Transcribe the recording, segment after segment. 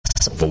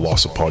The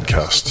Lossa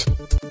Podcast.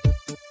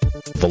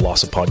 The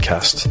Lossa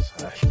Podcast.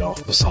 No,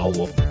 the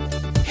Hollow.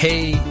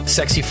 Hey,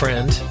 sexy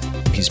friend.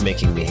 He's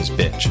making me his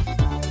bitch.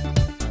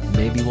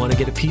 Maybe want to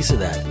get a piece of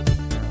that.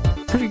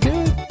 Pretty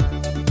good.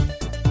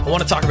 I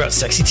want to talk about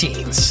sexy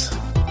teens.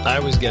 I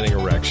was getting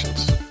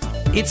erections.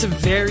 It's a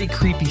very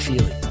creepy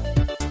feeling.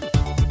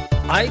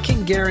 I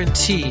can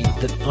guarantee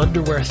that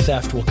underwear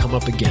theft will come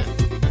up again.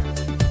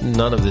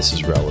 None of this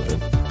is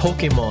relevant.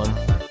 Pokemon,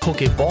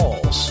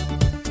 Pokeballs.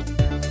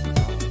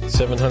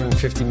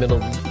 750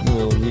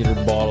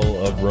 milliliter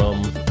bottle of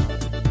rum.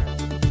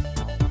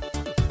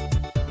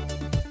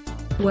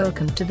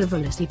 Welcome to the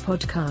Veloci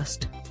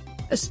Podcast,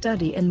 a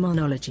study in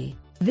monology.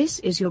 This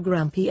is your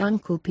grumpy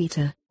Uncle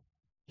Peter.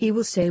 He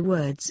will say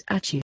words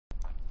at you.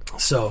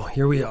 So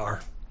here we are.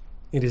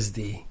 It is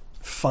the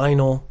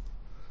final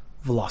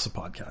Veloci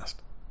Podcast.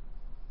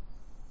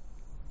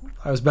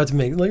 I was about to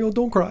make oh,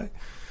 don't cry.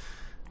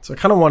 So I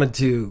kind of wanted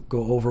to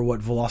go over what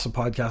Veloci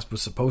Podcast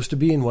was supposed to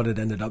be and what it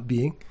ended up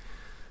being.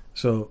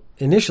 So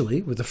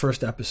initially, with the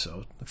first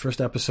episode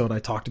I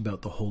talked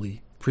about the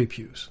holy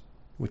prepuce,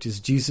 which is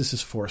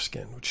Jesus'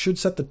 foreskin, which should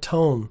set the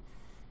tone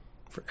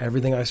for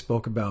everything I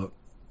spoke about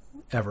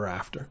ever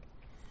after.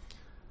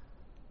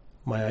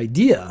 My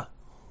idea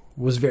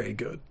was very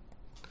good.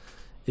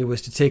 It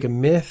was to take a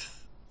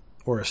myth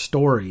or a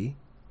story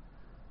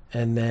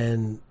and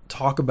then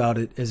talk about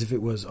it as if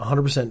it was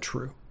 100%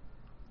 true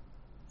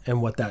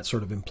and what that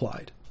sort of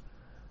implied.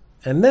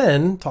 And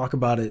then talk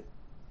about it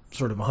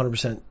sort of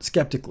 100%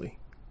 skeptically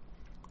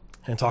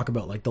and talk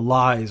about like the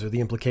lies or the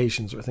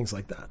implications or things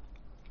like that.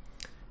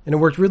 And it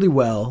worked really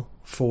well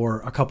for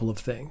a couple of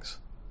things.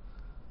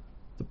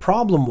 The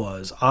problem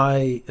was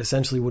I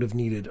essentially would have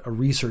needed a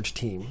research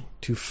team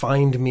to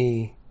find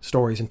me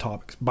stories and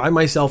topics. By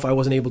myself, I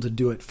wasn't able to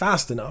do it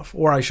fast enough,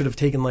 or I should have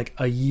taken like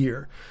a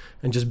year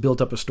and just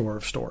built up a store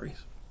of stories.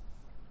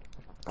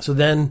 So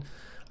then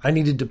I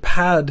needed to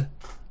pad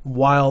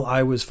while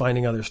I was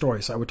finding other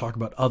stories. So I would talk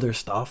about other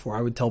stuff, or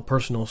I would tell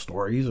personal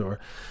stories, or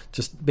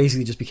just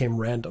basically just became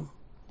random.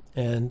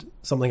 And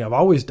something I've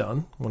always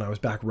done when I was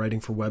back writing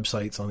for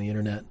websites on the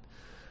internet,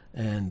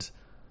 and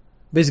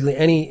basically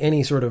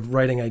any sort of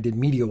writing I did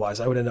media-wise,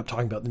 I would end up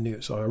talking about the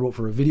news. So I wrote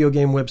for a video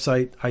game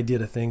website. I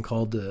did a thing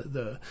called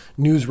the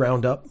News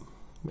Roundup,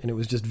 and it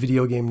was just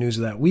video game news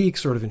of that week,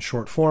 sort of in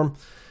short form.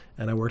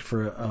 And I worked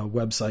for a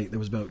website that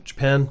was about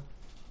Japan.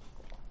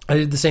 I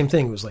did the same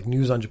thing. It was like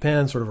news on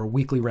Japan, sort of a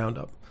weekly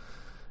roundup.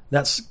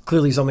 That's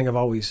clearly something I've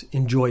always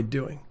enjoyed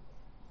doing.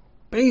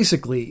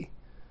 Basically,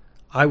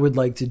 I would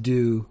like to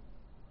do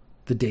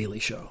The Daily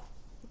Show.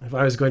 If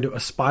I was going to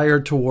aspire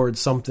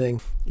towards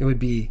something, it would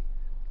be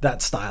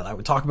that style. I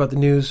would talk about the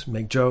news,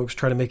 make jokes,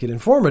 try to make it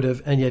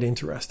informative and yet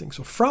interesting.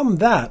 So from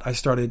that, I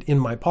started in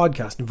my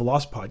podcast, in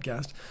Veloci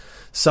Podcast.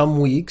 Some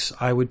weeks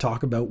I would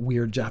talk about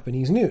weird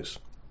Japanese news.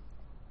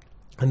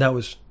 And that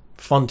was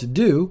fun to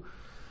do.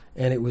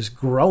 And it was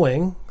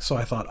growing, so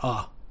I thought,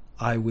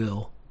 I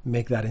will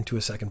make that into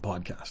a second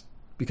podcast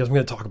because I'm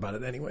going to talk about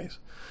it anyways.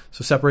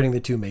 So separating the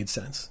two made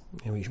sense.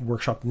 And we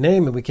workshopped the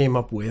name and we came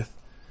up with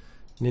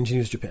Ninja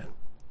News Japan.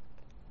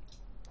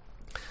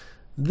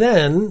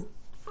 Then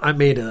I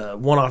made a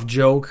one-off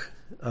joke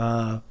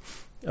about,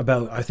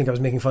 I think I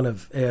was making fun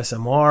of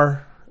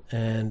ASMR,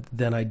 and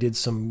then I did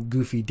some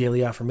goofy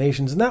daily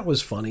affirmations, and that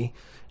was funny.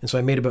 And so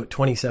I made about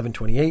 27,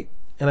 28,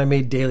 and I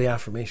made daily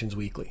affirmations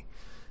weekly.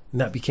 And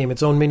that became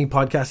its own mini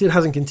podcast. It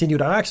hasn't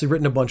continued. I've actually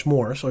written a bunch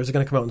more, so it's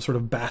going to come out in sort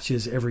of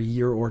batches every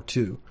year or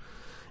two.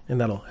 And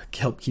that'll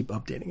help keep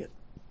updating it.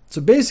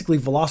 So basically,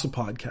 Veloci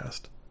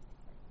Podcast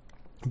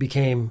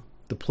became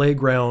the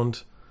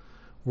playground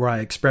where I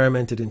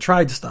experimented and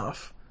tried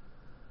stuff.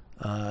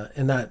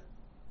 And that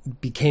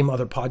became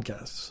other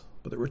podcasts.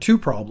 But there were two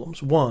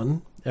problems.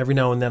 One, every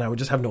now and then I would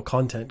just have no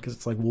content because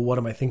it's like, well, what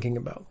am I thinking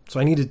about? So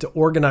I needed to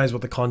organize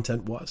what the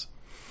content was.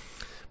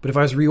 But if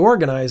I was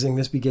reorganizing,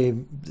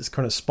 this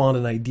kind of spawned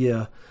an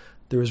idea.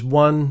 There was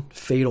one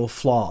fatal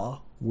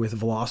flaw with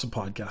Veloci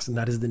Podcast, and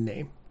that is the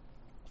name.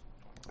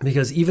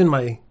 Because even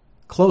my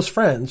close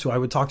friends who I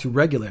would talk to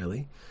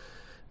regularly,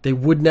 they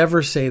would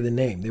never say the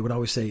name. They would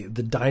always say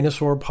the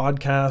Dinosaur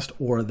Podcast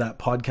or that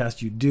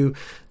podcast you do.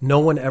 No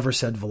one ever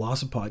said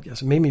Veloci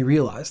Podcast. It made me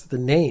realize that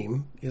the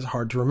name is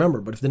hard to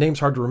remember. But if the name's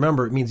hard to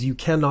remember, it means you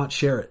cannot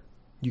share it.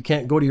 You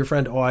can't go to your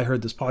friend, I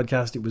heard this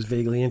podcast. It was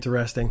vaguely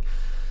interesting.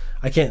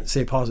 I can't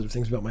say positive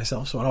things about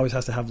myself, so it always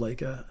has to have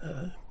like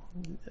a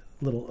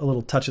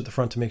little touch at the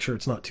front to make sure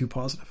it's not too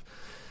positive.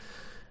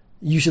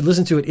 You should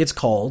listen to it. It's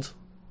called,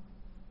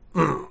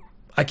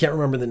 I can't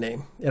remember the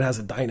name. It has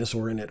a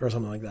dinosaur in it or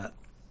something like that.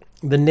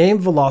 The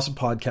name Veloci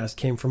Podcast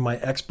came from my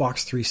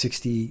Xbox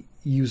 360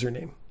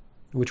 username,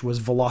 which was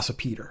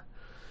Velocipeter.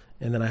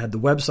 And then I had the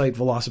website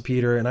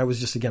Velocipeter, and I was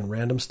just, again,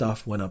 random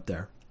stuff went up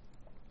there.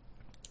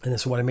 And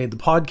so when I made the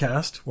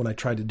podcast, when I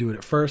tried to do it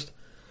at first,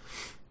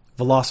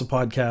 Veloci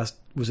Podcast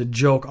was a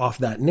joke off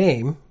that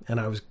name, and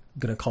I was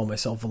going to call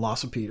myself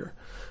Velocipeter.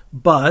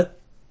 But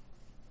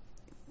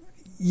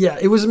yeah,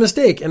 it was a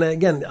mistake. And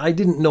again, I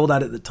didn't know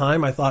that at the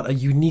time. I thought a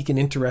unique and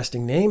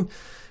interesting name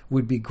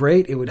would be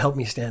great. It would help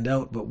me stand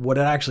out. But what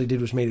it actually did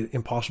was made it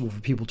impossible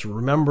for people to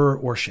remember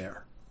or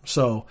share.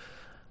 So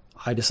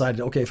I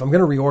decided, okay, if I'm going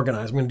to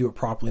reorganize, I'm going to do it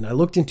properly. And I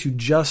looked into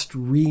just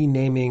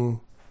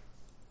renaming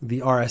the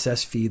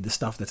RSS feed, the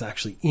stuff that's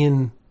actually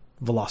in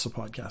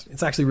VelociPodcast.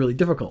 It's actually really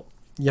difficult.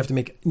 You have to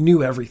make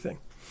new everything.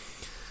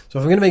 So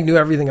if I'm going to make new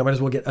everything, I might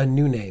as well get a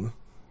new name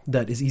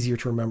that is easier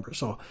to remember.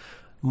 So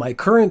my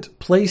current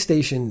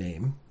PlayStation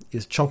name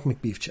is Chunk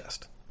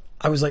McBeefchest.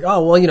 I was like,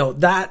 oh, well,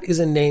 that is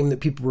a name that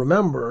people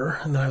remember.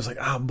 And then I was like,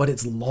 but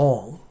it's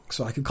long.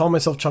 So I could call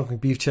myself Chunk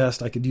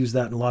McBeefchest. I could use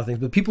that in a lot of things.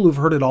 But people who've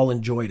heard it all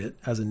enjoyed it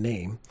as a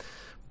name.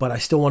 But I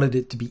still wanted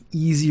it to be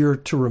easier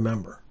to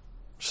remember.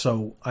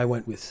 So I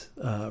went with,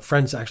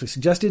 friends actually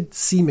suggested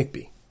C.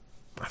 McBee.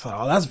 I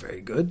thought, that's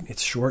very good.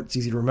 It's short. It's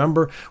easy to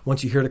remember.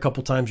 Once you hear it a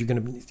couple times, you're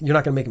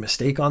not going to make a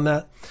mistake on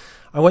that.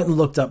 I went and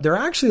looked up. There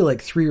are actually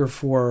like 3 or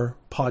 4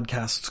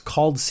 podcasts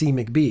called C.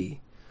 McBee,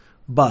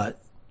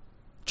 but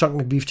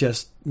Chunk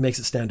McBeefchest makes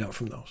it stand out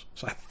from those.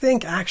 So I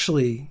think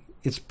actually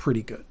it's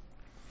pretty good.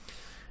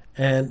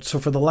 And so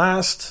for the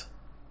last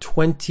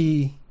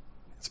 20,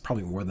 it's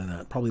probably more than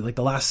that, probably like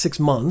the last 6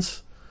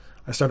 months,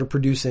 I started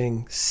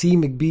producing C.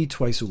 McBee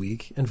twice a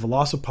week and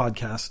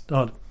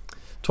VelociPodcast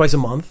twice a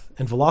month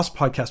and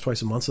VelociPodcast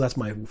twice a month. So that's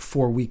my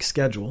 4-week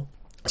schedule.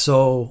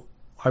 So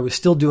I was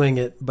still doing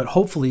it, but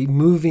hopefully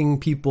moving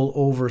people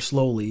over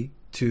slowly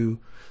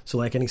so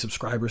like any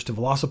subscribers to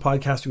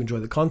VelociPodcast who enjoy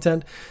the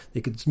content,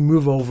 they could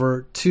move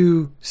over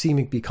to C.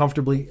 McBee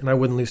comfortably, and I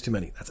wouldn't lose too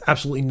many. That's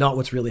absolutely not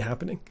what's really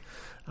happening.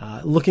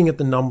 Looking at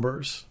the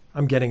numbers,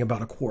 I'm getting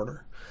about a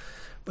quarter.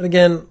 But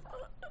again,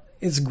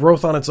 it's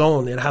growth on its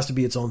own. It has to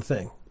be its own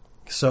thing.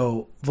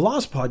 So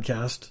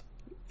VelociPodcast,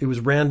 it was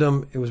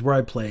random. It was where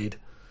I played.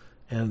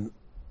 And,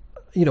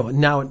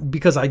 now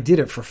because I did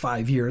it for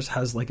 5 years,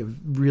 has like a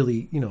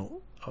really, an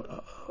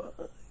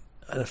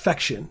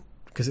affection,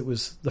 because it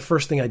was the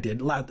first thing I did.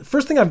 The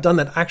first thing I've done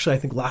that actually I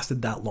think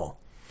lasted that long,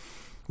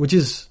 which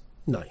is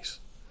nice.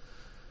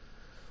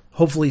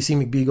 Hopefully C.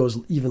 McBee goes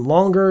even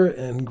longer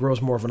and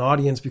grows more of an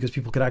audience, because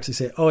people could actually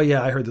say, oh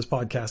yeah, I heard this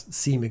podcast,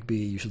 C.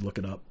 McBee, you should look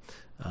it up.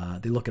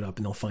 They look it up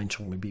and they'll find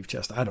Chunk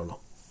McBeefchest. I don't know.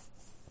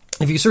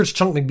 If you search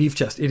Chunk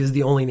McBeefchest, it is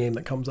the only name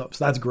that comes up.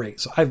 So that's great.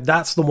 So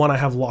that's the one I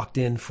have locked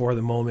in for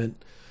the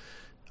moment.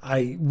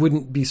 I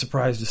wouldn't be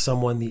surprised if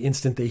someone, the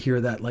instant they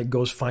hear that, like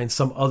goes find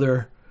some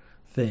other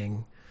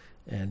thing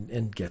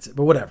and gets it.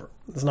 But whatever.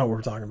 That's not what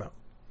we're talking about.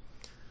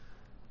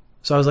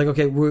 So I was like,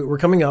 okay, we're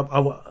coming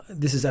up.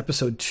 This is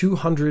episode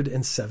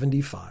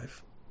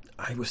 275.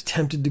 I was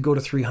tempted to go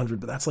to 300,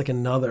 but that's like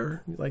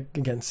another,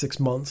 again, 6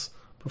 months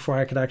before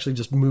I could actually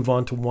just move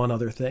on to one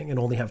other thing and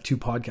only have 2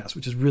 podcasts,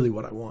 which is really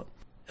what I want.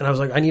 And I was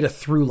like, I need a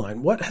through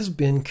line. What has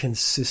been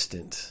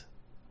consistent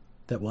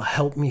that will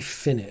help me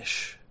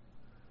finish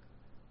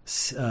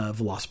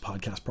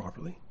VelociPodcast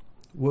properly?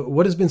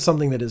 What has been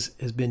something that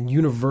has been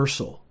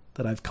universal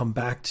that I've come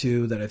back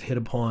to, that I've hit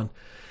upon?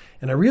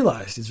 And I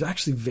realized it's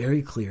actually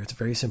very clear. It's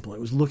very simple.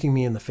 It was looking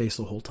me in the face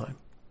the whole time.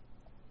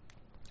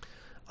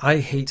 I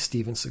hate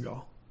Steven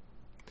Seagal.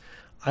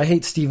 I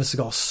hate Steven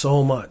Seagal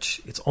so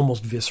much, it's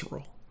almost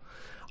visceral.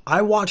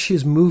 I watch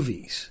his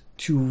movies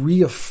to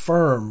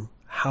reaffirm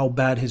how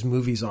bad his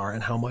movies are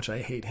and how much I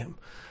hate him.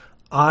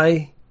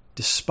 I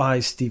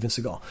despise Steven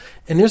Seagal.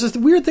 And there's this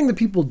weird thing that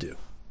people do.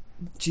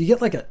 So you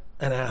get like an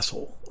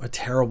asshole, a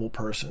terrible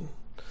person,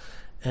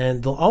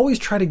 and they'll always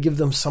try to give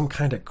them some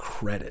kind of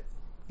credit.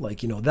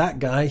 Like, that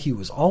guy, he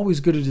was always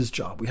good at his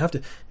job. We have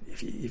to,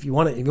 if you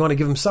want to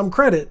give him some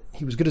credit,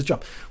 he was good at his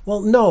job.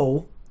 Well,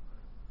 no,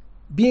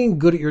 being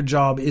good at your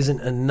job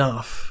isn't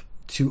enough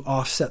to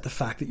offset the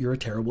fact that you're a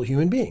terrible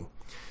human being.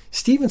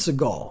 Steven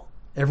Seagal,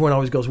 everyone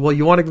always goes, well,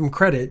 you want to give him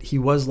credit. He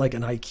was like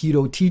an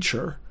Aikido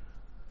teacher,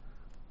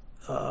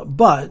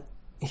 but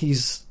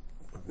he's,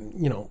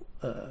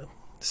 a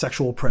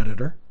sexual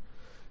predator.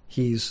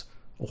 He's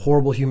a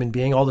horrible human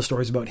being. All the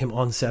stories about him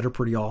on set are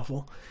pretty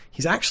awful.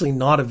 He's actually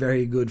not a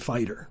very good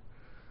fighter.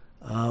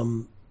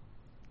 And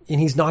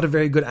he's not a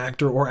very good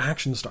actor or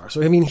action star. So,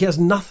 he has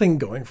nothing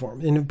going for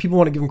him. And if people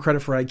want to give him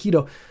credit for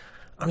Aikido,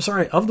 I'm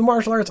sorry, of the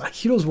martial arts,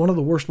 Aikido is one of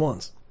the worst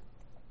ones.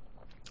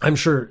 I'm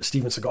sure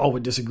Steven Seagal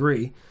would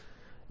disagree.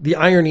 The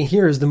irony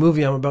here is the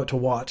movie I'm about to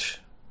watch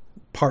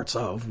parts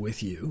of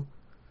with you,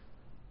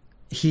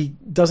 he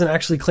doesn't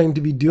actually claim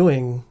to be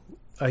doing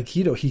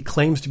Aikido. He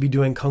claims to be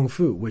doing Kung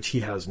Fu, which he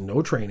has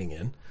no training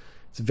in.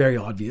 It's very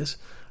obvious.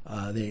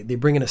 They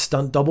bring in a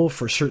stunt double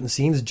for certain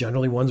scenes,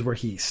 generally ones where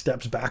he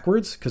steps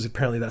backwards, because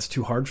apparently that's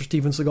too hard for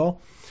Steven Seagal.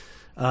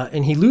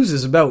 And he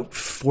loses about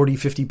 40,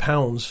 50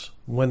 pounds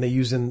when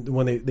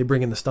they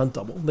bring in the stunt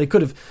double. They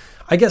could have,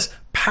 I guess,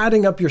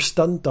 padding up your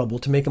stunt double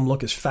to make him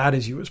look as fat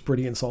as you is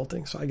pretty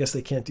insulting. So I guess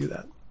they can't do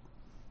that.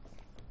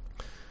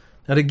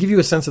 Now, to give you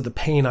a sense of the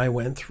pain I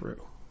went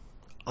through,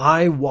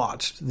 I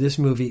watched this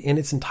movie in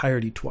its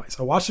entirety twice.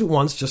 I watched it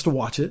once just to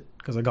watch it,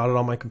 because I got it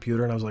on my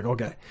computer and I was like,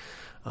 okay,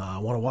 I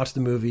want to watch the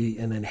movie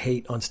and then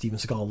hate on Steven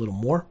Seagal a little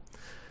more.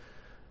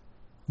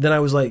 Then I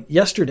was like,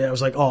 yesterday, I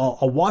was like, oh,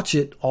 I'll watch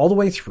it all the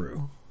way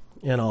through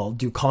and I'll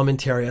do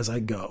commentary as I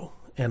go.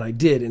 and I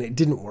did, and it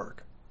didn't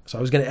work. So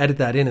I was going to edit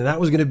that in, and that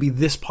was going to be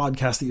this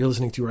podcast that you're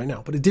listening to right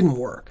now, but it didn't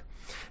work.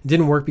 It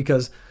didn't work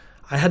because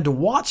I had to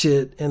watch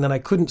it, and then I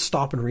couldn't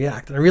stop and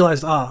react. And I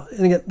realized,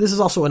 and again, this is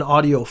also an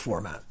audio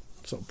format.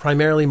 So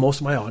primarily most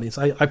of my audience,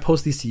 I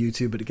post these to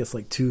YouTube, but it gets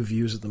like 2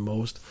 views at the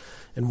most.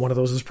 And one of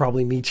those is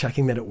probably me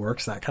checking that it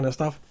works, that kind of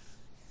stuff.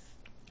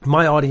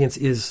 My audience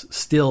is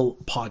still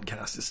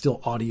podcast, it's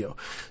still audio.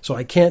 So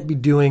I can't be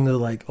doing the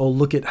like, oh,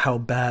 look at how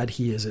bad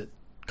he is at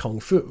Kung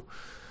Fu.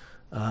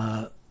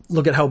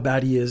 Look at how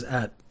bad he is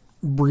at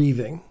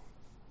breathing.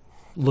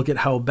 Look at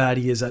how bad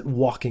he is at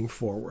walking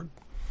forward.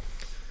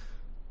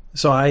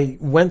 So I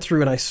went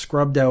through and I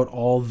scrubbed out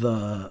all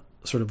the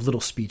sort of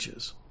little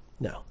speeches.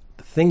 Now,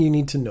 the thing you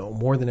need to know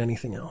more than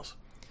anything else,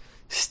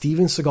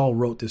 Steven Seagal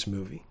wrote this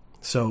movie.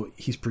 So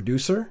he's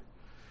producer,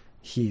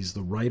 he's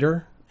the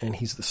writer, and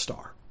he's the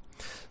star.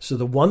 So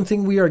the one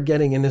thing we are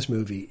getting in this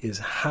movie is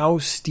how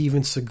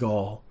Steven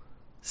Seagal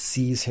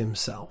sees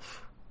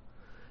himself.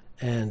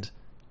 And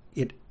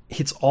it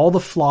hits all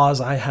the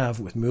flaws I have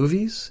with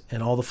movies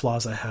and all the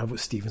flaws I have with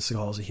Steven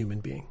Seagal as a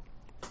human being.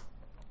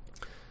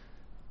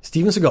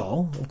 Steven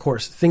Seagal, of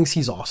course, thinks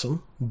he's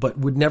awesome, but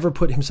would never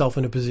put himself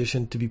in a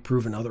position to be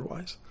proven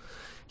otherwise.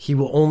 He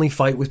will only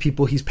fight with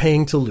people he's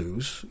paying to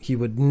lose. He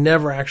would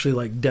never actually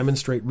like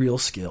demonstrate real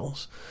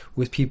skills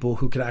with people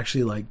who could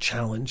actually like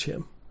challenge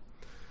him.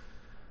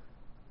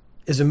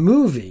 As a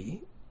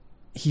movie,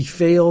 he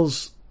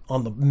fails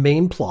on the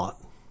main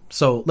plot.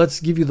 So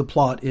let's give you the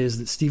plot is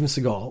that Steven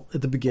Seagal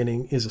at the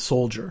beginning is a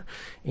soldier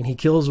and he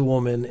kills a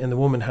woman and the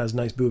woman has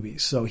nice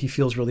boobies. So he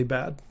feels really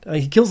bad.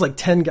 He kills like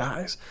 10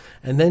 guys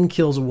and then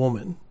kills a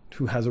woman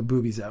who has her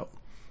boobies out.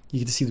 You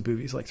get to see the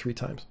boobies like 3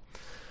 times.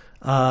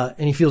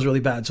 And he feels really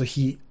bad. So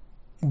he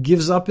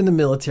gives up in the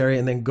military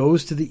and then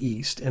goes to the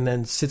East and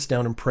then sits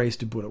down and prays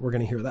to Buddha. We're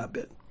going to hear that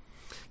bit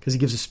because he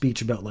gives a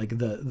speech about like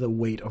the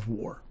weight of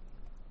war.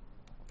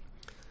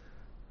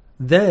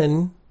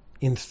 Then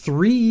in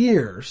 3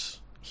 years,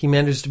 he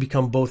manages to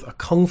become both a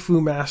kung fu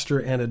master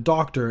and a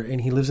doctor.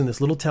 And he lives in this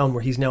little town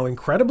where he's now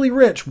incredibly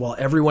rich while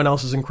everyone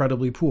else is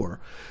incredibly poor.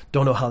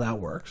 Don't know how that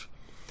works.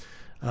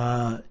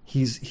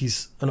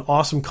 He's an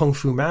awesome kung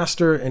fu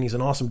master and he's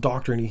an awesome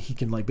doctor and he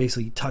can like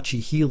basically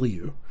touchy heal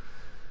you.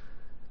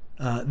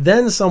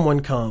 Then someone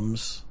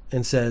comes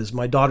and says,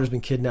 my daughter's been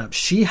kidnapped.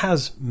 She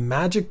has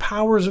magic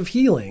powers of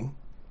healing.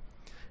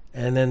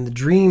 And then the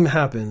dream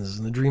happens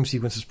and the dream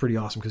sequence is pretty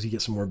awesome because he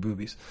gets some more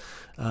boobies.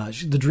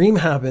 The dream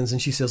happens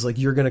and she says like,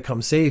 you're going to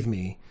come save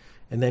me.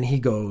 And then he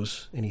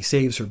goes and he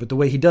saves her. But the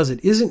way he does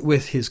it isn't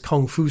with his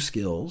kung fu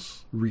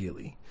skills,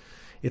 really.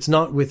 It's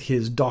not with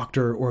his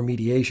doctor or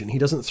mediation. He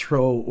doesn't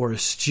throw or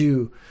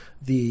eschew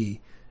the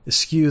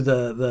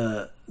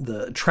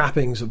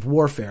trappings of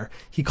warfare.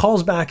 He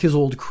calls back his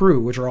old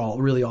crew, which are all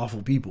really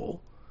awful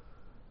people,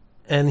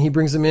 and he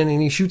brings them in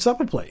and he shoots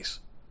up a place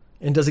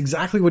and does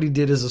exactly what he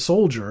did as a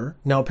soldier.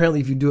 Now, apparently,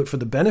 if you do it for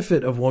the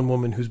benefit of one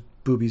woman whose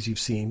boobies you've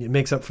seen, it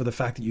makes up for the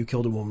fact that you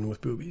killed a woman with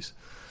boobies.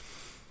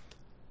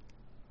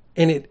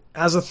 And it,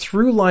 as a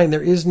through line,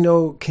 there is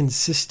no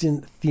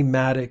consistent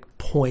thematic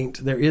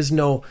point. There is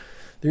no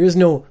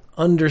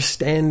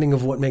understanding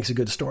of what makes a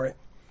good story.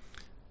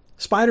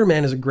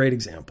 Spider-Man is a great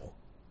example.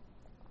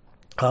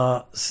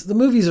 The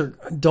movies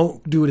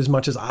don't do it as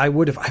much as I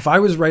would. If I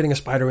was writing a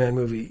Spider-Man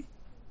movie,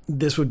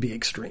 this would be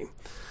extreme.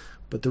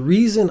 But the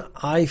reason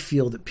I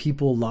feel that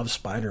people love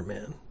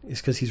Spider-Man is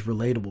because he's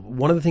relatable. But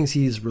one of the things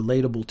he's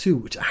relatable to,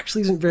 which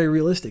actually isn't very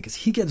realistic, is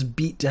he gets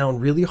beat down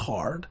really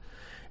hard,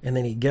 and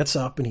then he gets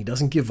up and he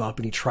doesn't give up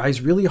and he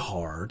tries really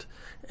hard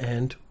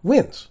and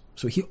wins.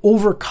 So he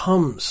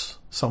overcomes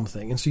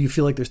something, and so you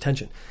feel like there's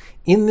tension.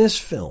 In this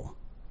film,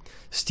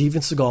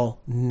 Steven Seagal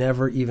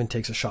never even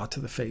takes a shot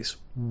to the face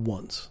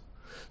once.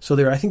 So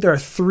I think there are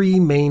 3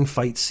 main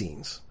fight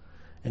scenes,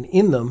 and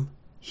in them,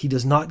 he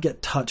does not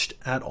get touched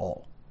at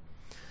all.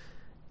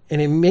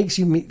 And it makes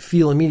you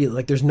feel immediately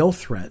like there's no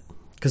threat,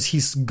 because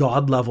he's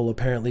God level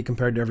apparently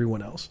compared to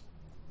everyone else.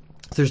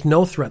 There's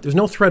no threat. There's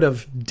no threat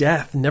of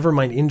death, never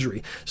mind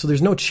injury. So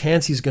there's no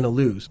chance he's going to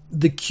lose.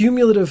 The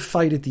cumulative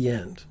fight at the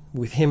end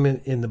with him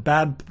and the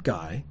bad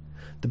guy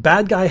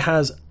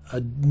has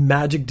a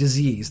magic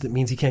disease that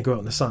means he can't go out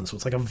in the sun. So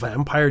it's like a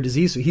vampire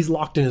disease. So he's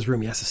locked in his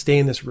room. He has to stay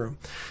in this room.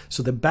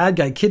 So the bad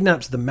guy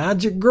kidnaps the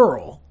magic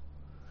girl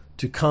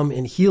to come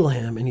and heal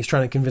him. And he's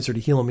trying to convince her to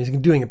heal him. He's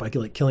doing it by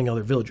like killing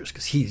other villagers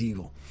because he's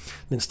evil.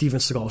 And then Steven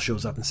Seagal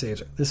shows up and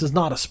saves her. This is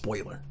not a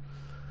spoiler.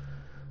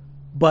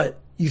 But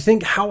you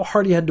think how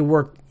hard he had to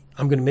work.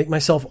 I'm going to make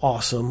myself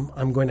awesome.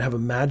 I'm going to have a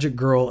magic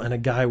girl and a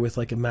guy with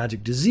like a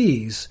magic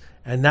disease.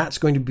 And that's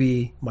going to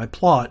be my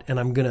plot. And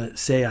I'm going to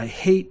say I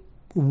hate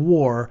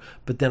war,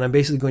 but then I'm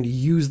basically going to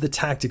use the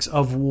tactics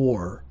of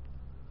war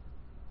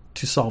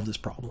to solve this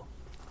problem.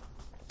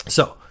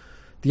 So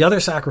the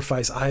other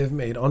sacrifice I have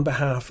made on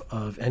behalf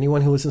of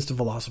anyone who listens to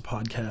Velocity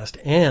Podcast,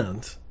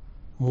 and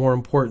more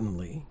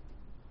importantly,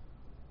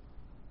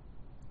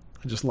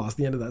 I just lost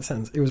the end of that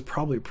sentence. It was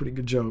probably a pretty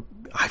good joke.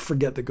 I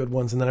forget the good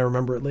ones and then I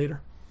remember it later.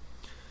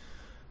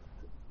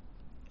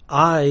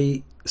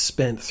 I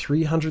spent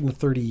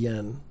 330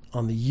 yen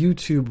on the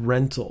YouTube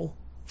rental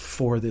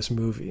for this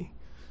movie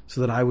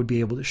so that I would be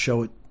able to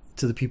show it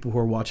to the people who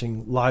are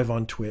watching live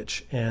on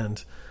Twitch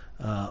and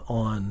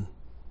on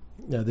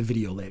the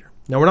video later.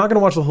 Now, we're not going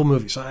to watch the whole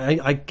movie, so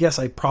I guess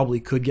I probably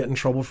could get in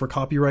trouble for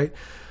copyright,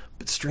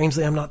 but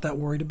strangely, I'm not that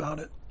worried about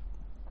it.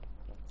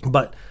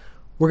 But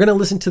we're going to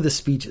listen to the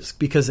speeches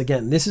because,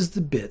 again, this is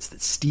the bits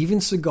that Steven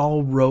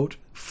Seagal wrote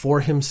for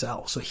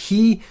himself. So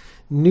he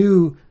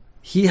knew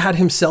he had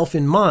himself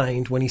in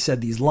mind when he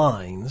said these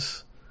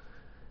lines.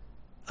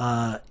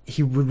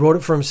 He wrote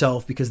it for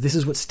himself because this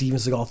is what Steven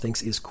Seagal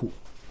thinks is cool.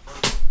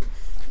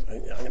 I'm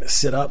going to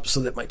sit up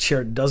so that my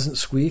chair doesn't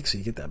squeak, so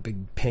you get that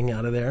big ping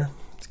out of there.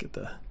 Let's get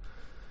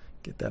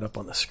that up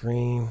on the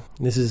screen.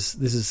 This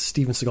is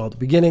Steven Seagal at the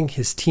beginning.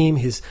 His team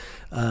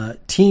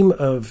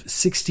of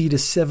 60 to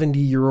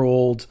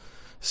 70-year-old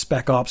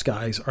spec ops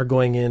guys are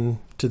going in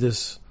to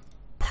this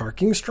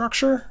parking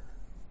structure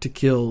to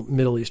kill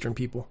Middle Eastern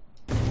people.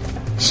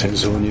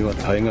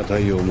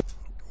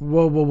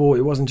 Whoa,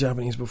 it wasn't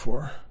Japanese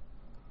before.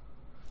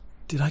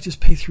 Did I just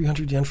pay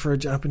 300 yen for a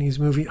Japanese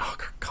movie? Oh,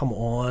 come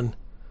on.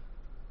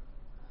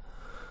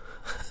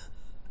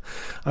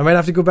 I might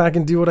have to go back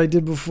and do what I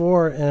did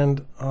before,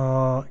 and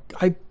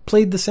I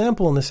played the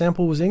sample, and the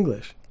sample was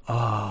English.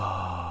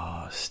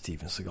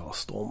 Steven Seagal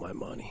stole my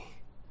money.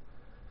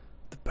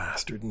 The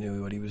bastard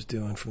knew what he was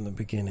doing from the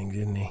beginning,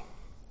 didn't he?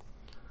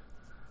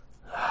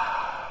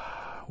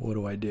 What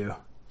do I do?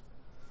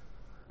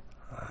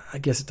 I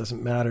guess it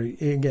doesn't matter,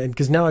 again,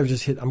 because now I'm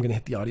going to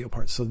hit the audio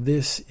part, so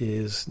this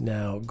is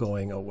now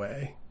going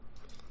away.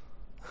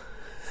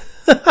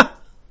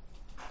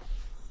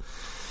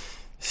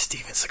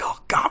 Steven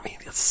Seagal got me,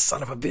 that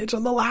son of a bitch,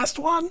 on the last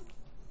one.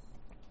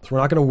 So we're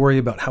not going to worry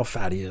about how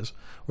fat he is.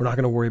 We're not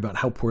going to worry about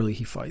how poorly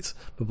he fights.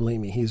 But believe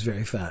me, he's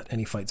very fat and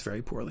he fights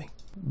very poorly.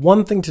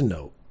 One thing to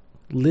note,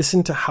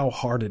 listen to how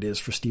hard it is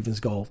for Steven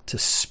Seagal to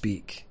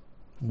speak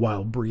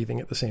while breathing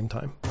at the same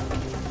time.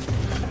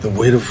 The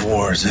weight of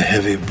war is a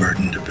heavy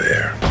burden to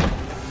bear.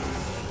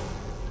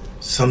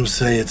 Some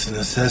say it's a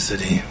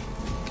necessity.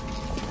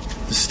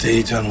 The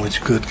stage on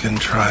which good can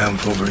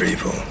triumph over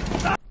evil.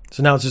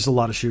 So now it's just a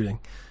lot of shooting.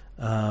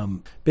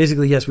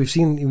 Basically, yes, we've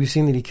seen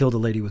that he killed a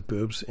lady with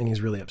boobs, and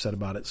he's really upset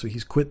about it. So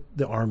he's quit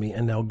the army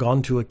and now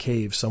gone to a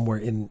cave somewhere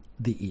in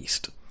the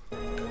east.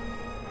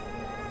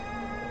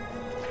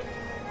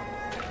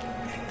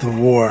 The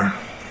war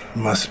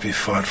must be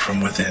fought from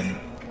within.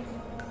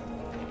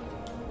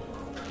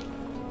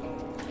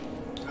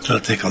 It'll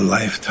take a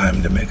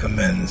lifetime to make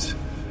amends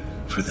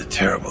for the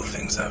terrible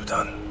things I've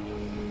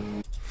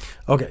done.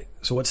 Okay,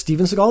 so what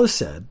Steven Seagal has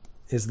said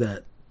is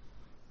that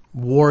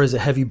war is a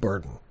heavy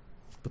burden,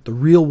 but the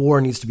real war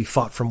needs to be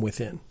fought from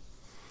within.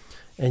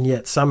 And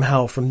yet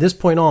somehow from this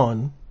point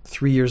on,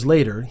 3 years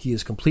later, he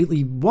has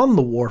completely won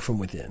the war from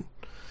within.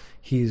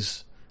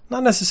 He's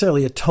not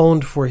necessarily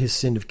atoned for his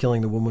sin of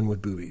killing the woman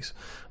with boobies,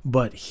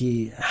 but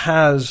he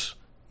has,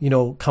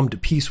 come to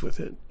peace with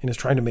it and is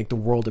trying to make the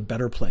world a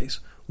better place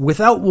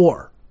without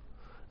war.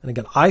 And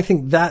again, I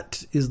think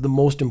that is the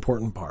most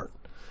important part,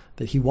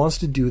 that he wants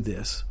to do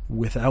this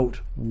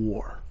without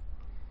war.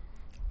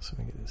 So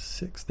we get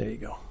 6. There you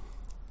go.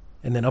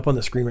 And then up on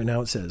the screen right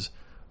now it says,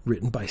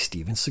 written by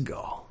Steven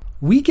Seagal.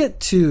 We get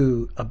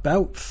to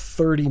about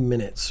 30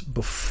 minutes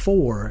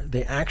before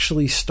they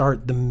actually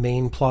start the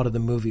main plot of the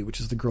movie, which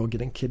is the girl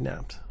getting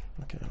kidnapped.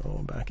 Okay,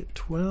 back at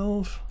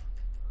 12.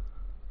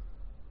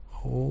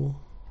 Hole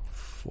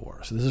 4.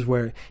 So this is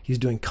where he's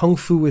doing kung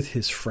fu with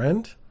his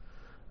friend,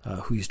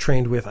 who he's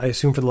trained with, I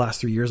assume, for the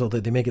last 3 years, although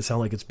they make it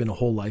sound like it's been a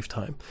whole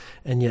lifetime.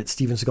 And yet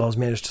Steven Seagal has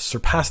managed to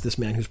surpass this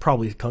man who's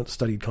probably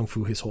studied kung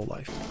fu his whole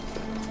life.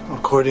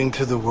 According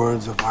to the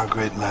words of our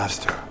great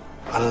master,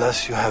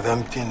 unless you have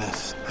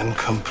emptiness and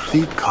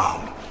complete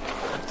calm,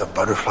 the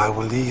butterfly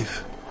will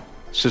leave.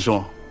 师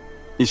兄，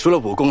你除了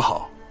武功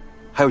好，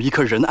还有一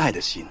颗仁爱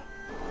的心。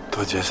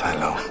多谢才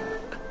能。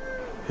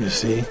You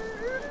see,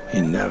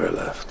 he never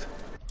left.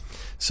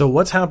 So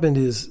what's happened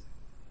is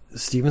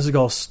Steven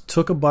Seagal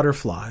took a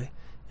butterfly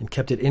and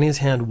kept it in his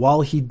hand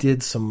while he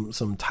did some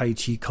Tai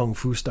Chi Kung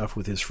Fu stuff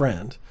with his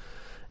friend.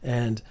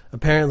 And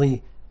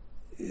apparently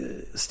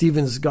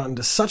Steven's gotten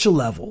to such a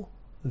level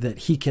that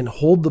he can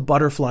hold the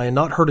butterfly and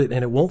not hurt it,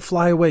 and it won't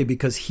fly away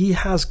because he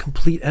has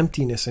complete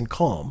emptiness and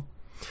calm,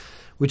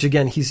 which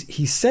again,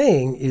 he's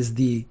saying is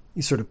the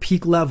sort of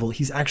peak level.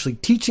 He's actually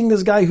teaching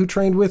this guy who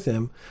trained with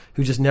him,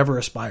 who just never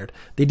aspired.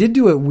 They did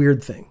do a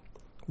weird thing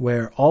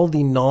where all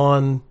the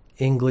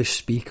non-English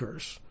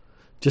speakers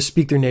just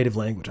speak their native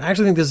language. I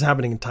actually think this is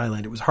happening in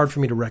Thailand. It was hard for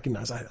me to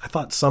recognize. I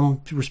thought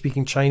some were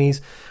speaking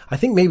Chinese. I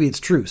think maybe it's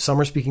true. Some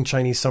are speaking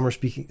Chinese, some are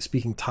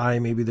speaking Thai.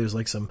 Maybe there's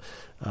like some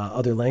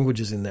other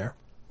languages in there.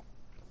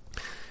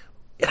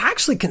 It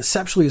actually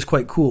conceptually is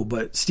quite cool,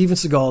 but Steven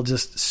Seagal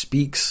just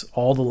speaks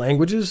all the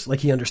languages, like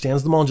he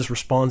understands them all and just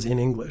responds in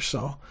English.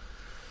 So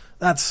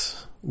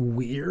that's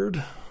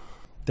weird.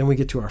 Then we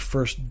get to our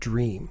first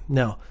dream.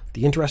 Now,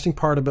 the interesting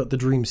part about the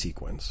dream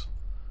sequence,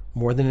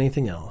 more than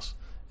anything else,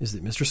 is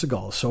that Mr.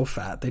 Seagal is so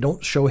fat, they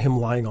don't show him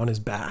lying on his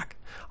back.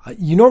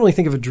 You normally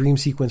think of a dream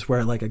sequence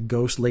where like a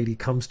ghost lady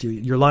comes to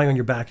you. You're lying on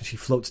your back and she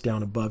floats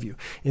down above you.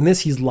 In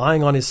this, he's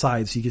lying on his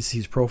side so you can see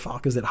his profile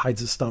because it hides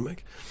his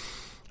stomach.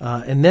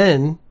 And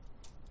then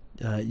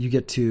you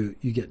get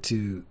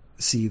to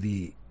see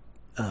the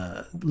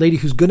lady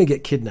who's going to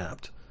get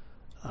kidnapped,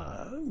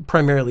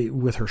 primarily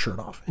with her shirt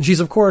off. And she's,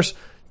 of course,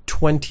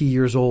 20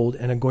 years old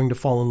and going to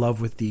fall in love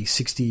with the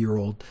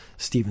 60-year-old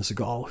Steven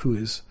Seagal, who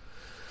is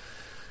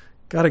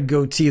got a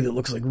goatee that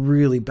looks like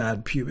really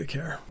bad pubic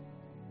hair.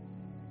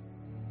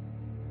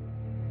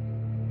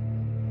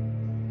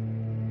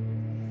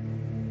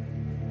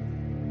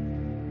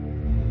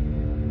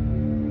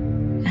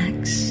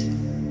 Axe,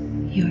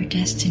 your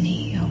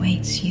destiny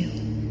awaits you.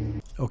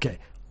 Okay,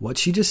 what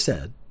she just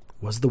said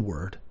was the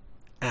word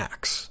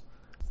Axe.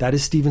 That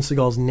is Steven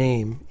Seagal's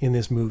name in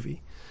this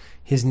movie.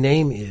 His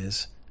name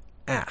is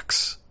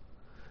Axe.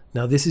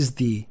 Now, this is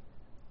the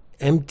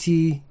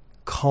empty,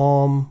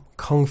 calm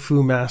kung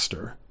fu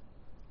master,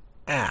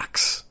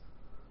 Axe.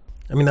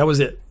 I mean, that was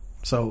it.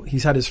 So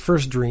he's had his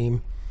first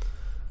dream.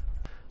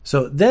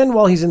 So then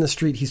while he's in the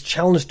street, he's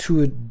challenged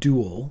to a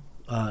duel.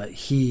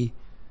 He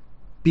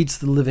beats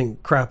the living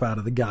crap out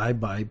of the guy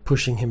by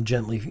pushing him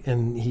gently,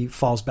 and he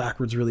falls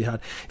backwards really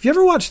hard. If you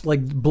ever watched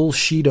like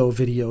Bullshido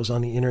videos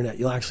on the internet,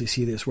 you'll actually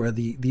see this, where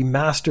the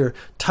master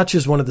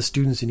touches one of the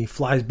students and he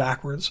flies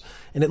backwards,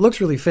 and it looks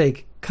really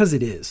fake because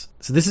it is.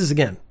 So this is,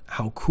 again,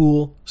 how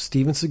cool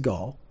Steven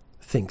Seagal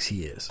thinks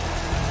he is.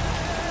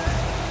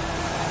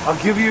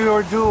 I'll give you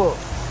your duel.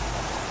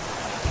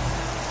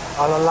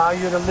 I'll allow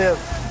you to live.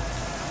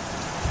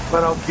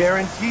 But I'll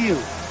guarantee you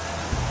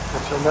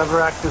that you'll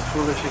never act this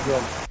foolish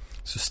again.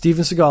 So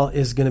Steven Seagal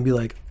is going to be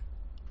like,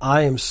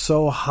 I am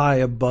so high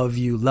above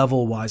you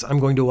level-wise, I'm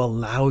going to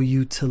allow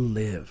you to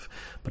live.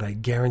 But I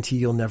guarantee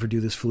you'll never do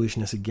this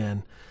foolishness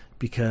again.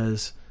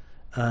 Because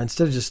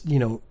instead of just,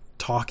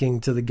 talking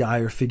to the guy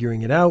or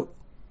figuring it out,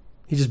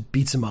 he just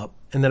beats him up.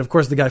 And then, of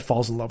course, the guy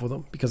falls in love with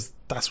him, because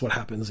that's what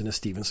happens in a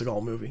Steven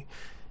Seagal movie.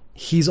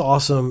 He's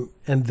awesome,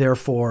 and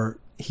therefore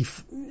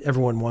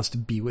everyone wants to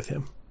be with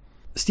him.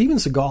 Steven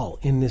Seagal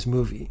in this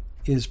movie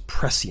is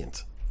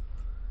prescient.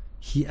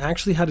 He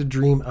actually had a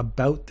dream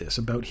about this,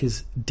 about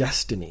his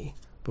destiny,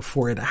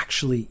 before it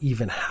actually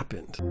even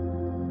happened.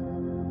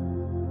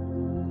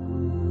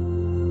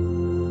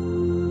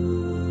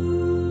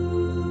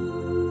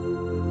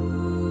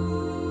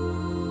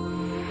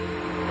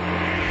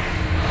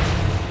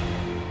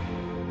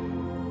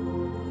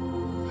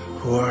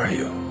 Who are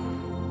you?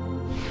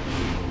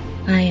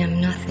 I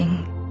am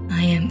nothing.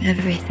 I am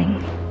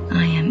everything.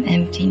 I am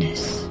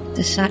emptiness,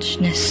 the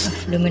suchness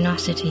of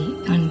luminosity,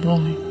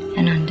 unborn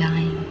and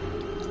undying.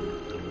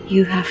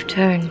 You have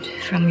turned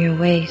from your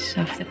ways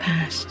of the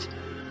past,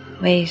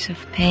 ways of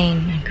pain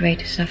and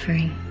great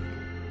suffering.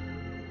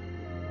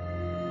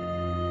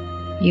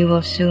 You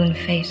will soon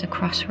face a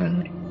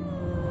crossroad,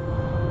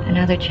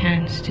 another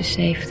chance to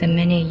save the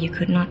many you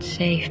could not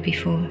save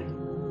before.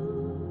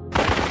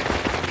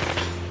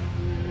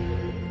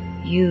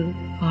 You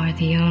are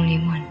the only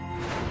one.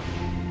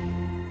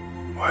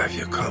 Why have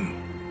you come?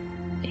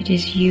 It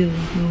is you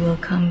who will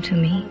come to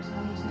me.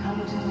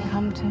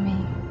 Come to me.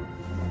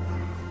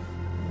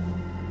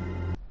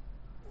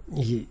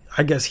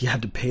 I guess he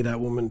had to pay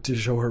that woman to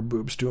show her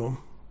boobs to him.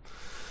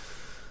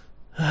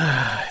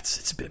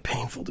 It's a bit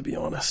painful, to be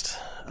honest.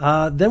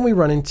 Then we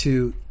run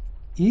into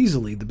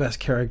easily the best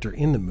character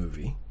in the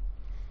movie,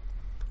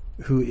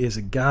 who is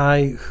a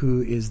guy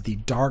who is the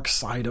dark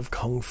side of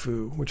Kung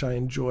Fu, which I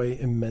enjoy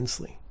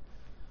immensely.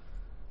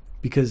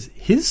 Because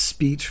his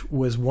speech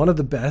was one of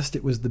the best,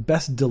 it was the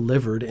best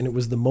delivered, and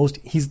he's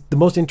the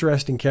most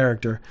interesting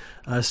character.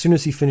 As soon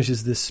as he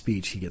finishes this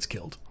speech, he gets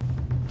killed.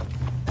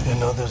 You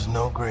know there's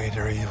no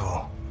greater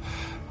evil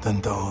than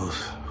those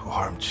who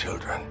harm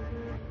children.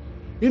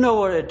 You know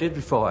what I did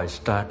before I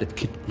started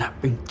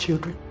kidnapping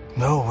children?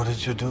 No, what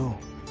did you do?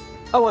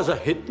 I was a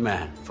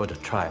hitman for the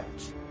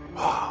tribes.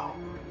 Wow.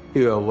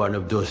 You are one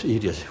of those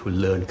idiots who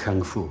learn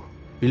Kung Fu,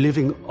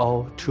 believing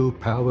all true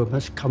power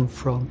must come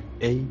from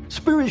a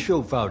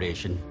spiritual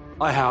foundation.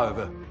 I,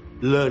 however,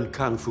 learned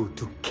Kung Fu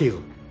to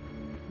kill.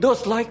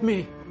 Those like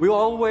me will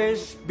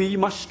always be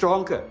much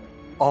stronger.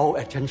 All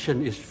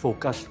attention is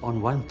focused on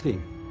one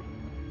thing.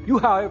 You,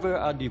 however,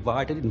 are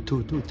divided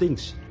into two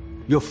things.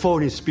 Your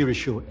phony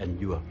spiritual and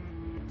your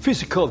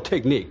physical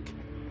technique.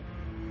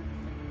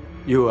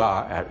 You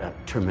are at a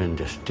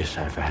tremendous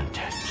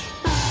disadvantage.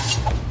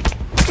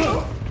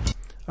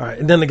 All right,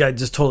 and then the guy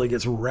just totally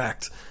gets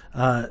wrecked.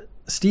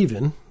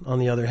 Steven, on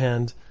the other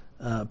hand,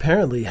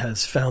 apparently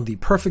has found the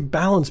perfect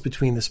balance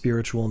between the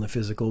spiritual and the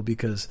physical,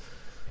 because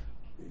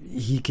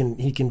he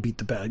can beat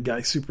the bad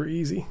guy super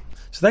easy.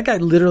 So that guy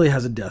literally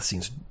has a death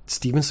scene.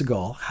 Steven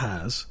Seagal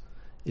has,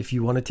 if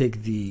you want to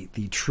take the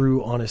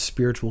true, honest,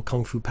 spiritual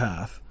Kung Fu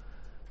path,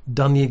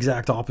 done the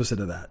exact opposite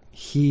of that.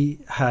 He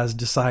has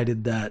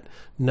decided that,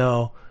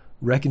 no,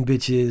 wrecking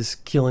bitches,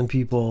 killing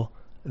people,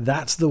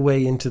 that's the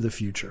way into the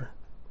future.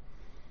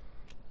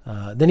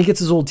 Then he gets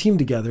his old team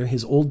together,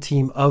 his old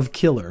team of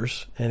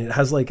killers, and it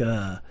has like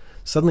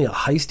suddenly a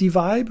heisty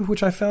vibe,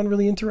 which I found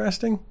really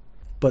interesting.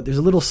 But there's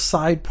a little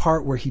side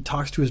part where he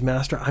talks to his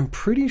master. I'm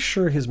pretty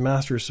sure his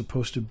master is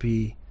supposed to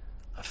be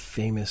a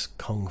famous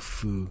kung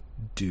fu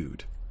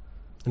dude.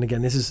 And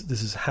again, this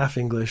is half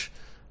English,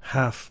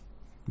 half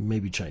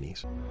maybe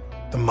Chinese.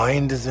 The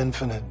mind is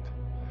infinite,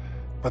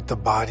 but the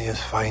body is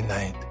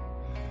finite.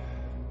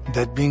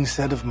 That being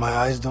said, if my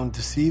eyes don't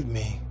deceive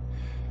me,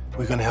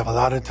 we're going to have a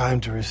lot of time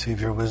to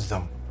receive your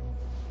wisdom.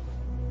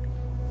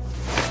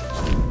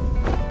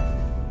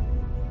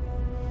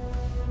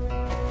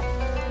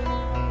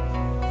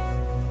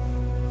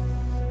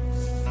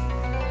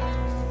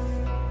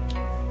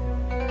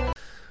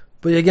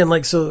 But again,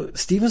 like, so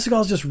Steven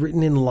Seagal's just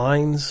written in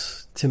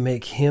lines to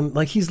make him,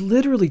 like, he's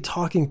literally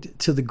talking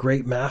to the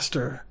great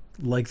master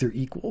like they're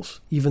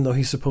equals, even though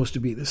he's supposed to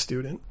be the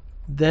student.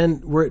 Then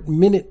we're at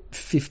minute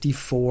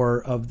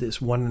 54 of this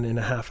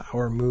 1.5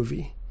 hour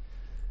movie.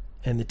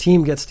 And the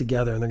team gets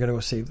together and they're going to go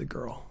save the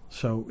girl.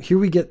 So here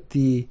we get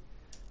the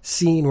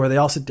scene where they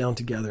all sit down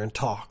together and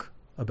talk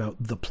about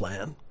the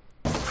plan.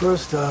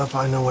 First up,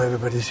 I know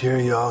everybody's here.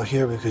 You're all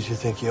here because you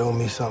think you owe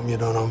me something. You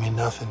don't owe me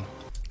nothing.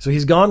 So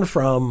he's gone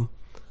from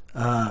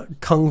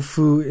kung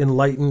fu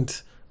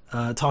enlightened,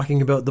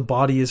 talking about the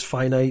body is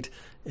finite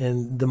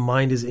and the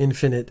mind is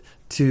infinite,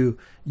 to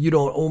you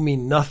don't owe me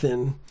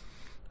nothing,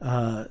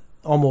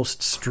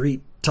 almost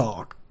street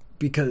talk,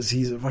 because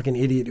he's a fucking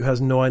idiot who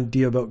has no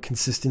idea about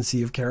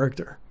consistency of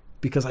character.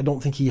 Because I don't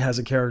think he has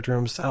a character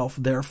himself.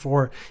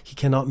 Therefore, he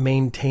cannot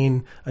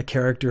maintain a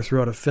character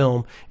throughout a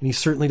film. And he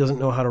certainly doesn't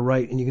know how to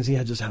write. And you can see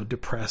just how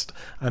depressed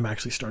I'm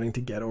actually starting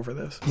to get over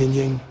this. Yin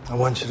Yang, I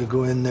want you to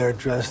go in there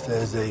dressed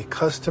as a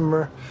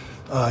customer.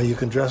 You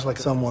can dress like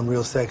someone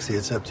real sexy.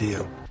 It's up to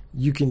you.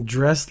 You can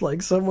dress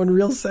like someone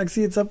real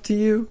sexy. It's up to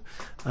you.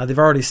 They've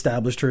already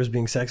established her as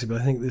being sexy,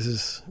 but I think this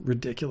is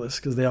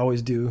ridiculous because they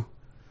always do.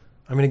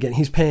 I mean, again,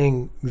 he's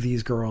paying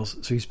these girls,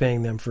 so he's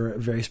paying them for a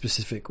very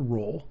specific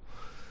role.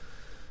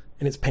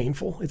 And it's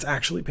painful. It's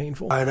actually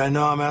painful. All right, I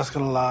know I'm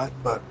asking a lot,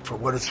 but for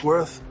what it's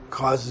worth,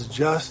 cause is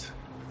just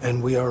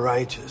and we are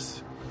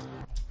righteous.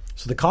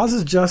 So the cause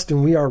is just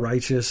and we are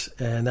righteous,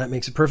 and that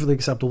makes it perfectly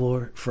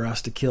acceptable for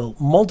us to kill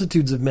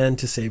multitudes of men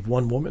to save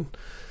one woman.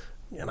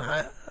 And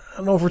I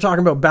don't know if we're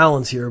talking about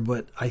balance here,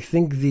 but I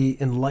think the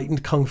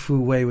enlightened kung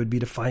fu way would be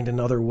to find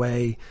another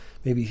way,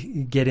 maybe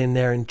get in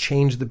there and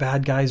change the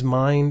bad guy's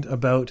mind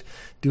about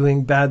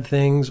doing bad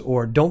things,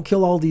 or don't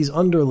kill all these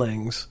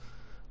underlings.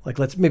 Like,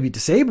 let's maybe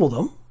disable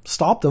them,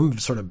 stop them,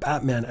 sort of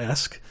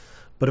Batman-esque.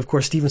 But of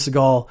course, Steven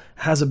Seagal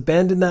has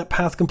abandoned that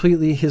path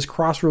completely. His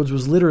crossroads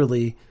was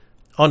literally,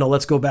 oh no,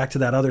 let's go back to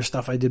that other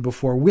stuff I did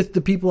before with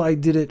the people I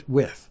did it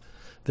with.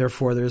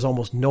 Therefore, there's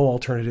almost no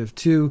alternative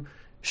to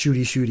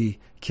shooty, shooty,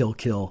 kill,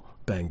 kill,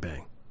 bang,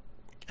 bang.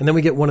 And then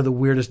we get one of the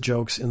weirdest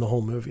jokes in the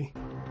whole movie.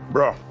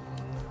 Bro,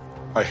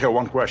 I have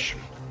one question.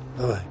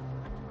 Really?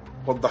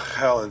 What the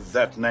hell is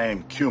that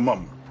name,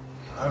 Q-Mum?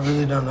 I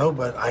really don't know,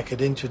 but I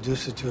could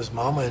introduce it to his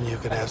mama and you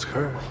could ask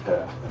her.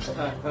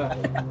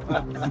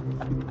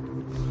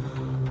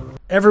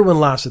 Everyone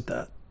laughs at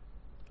that.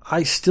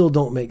 I still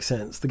don't make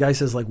sense. The guy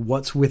says, like,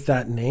 what's with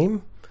that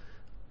name?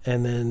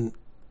 And then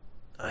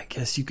I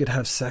guess you could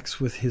have sex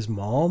with his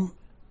mom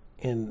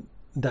and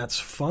that's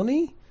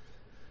funny?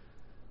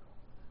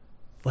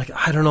 Like,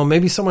 I don't know,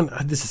 maybe someone,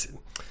 this is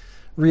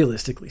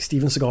realistically,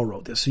 Steven Seagal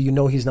wrote this, so you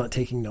know he's not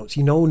taking notes.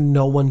 You know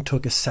no one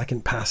took a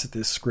second pass at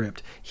this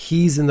script.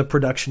 He's in the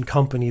production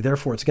company,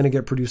 therefore it's going to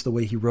get produced the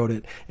way he wrote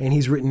it. And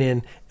he's written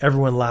in,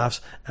 everyone laughs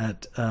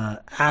at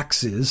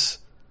Axe's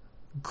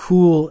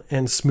cool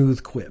and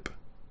smooth quip.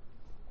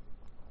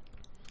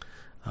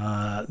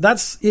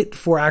 That's it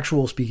for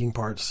actual speaking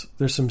parts.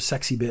 There's some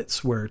sexy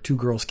bits where two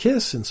girls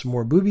kiss and some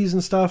more boobies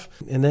and stuff.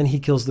 And then he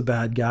kills the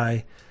bad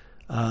guy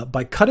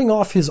by cutting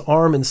off his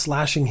arm and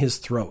slashing his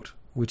throat,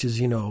 which is,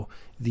 you know,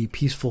 the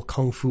peaceful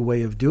kung fu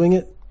way of doing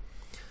it.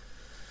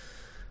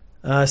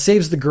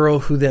 Saves the girl,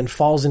 who then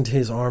falls into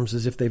his arms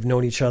as if they've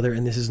known each other.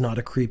 And this is not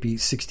a creepy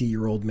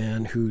 60-year-old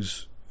man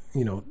who's,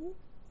 you know,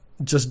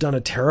 just done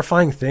a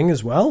terrifying thing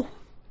as well.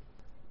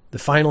 The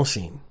final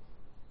scene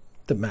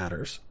that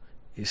matters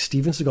is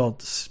Steven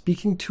Seagal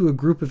speaking to a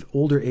group of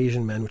older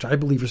Asian men, which I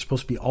believe are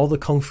supposed to be all the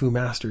kung fu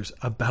masters,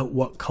 about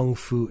what kung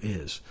fu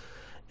is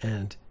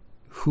and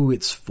who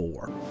it's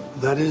for.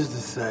 That is to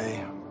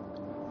say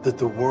that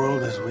the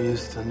world as we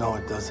used to know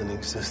it doesn't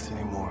exist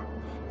anymore.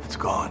 It's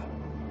gone.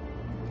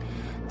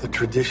 The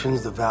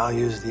traditions, the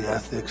values, the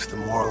ethics, the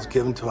morals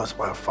given to us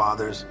by our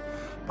fathers'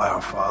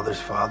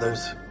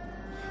 fathers,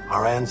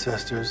 our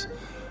ancestors,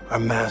 our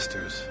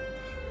masters,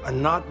 are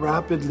not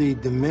rapidly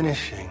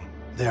diminishing.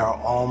 They are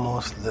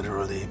almost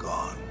literally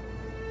gone.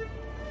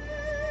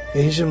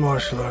 Asian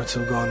martial arts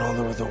have gone all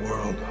over the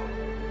world,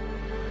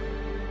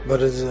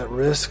 but it is at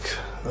risk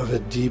of a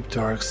deep,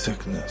 dark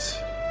sickness.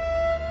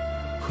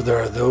 For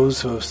there are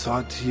those who have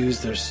sought to use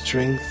their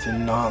strength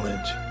and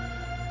knowledge,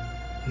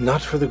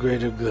 not for the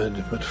greater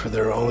good, but for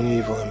their own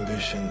evil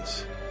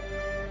ambitions.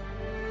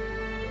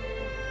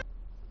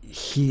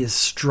 he is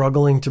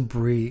struggling to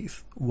breathe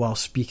while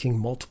speaking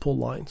multiple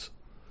lines.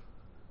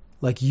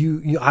 Like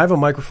I have a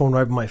microphone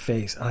right by my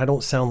face, and I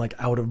don't sound like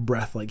out of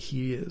breath like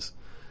he is.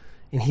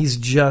 And he's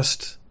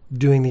just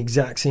doing the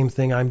exact same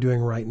thing I'm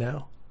doing right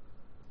now.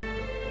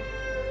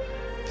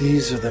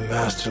 These are the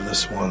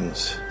masterless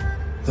ones,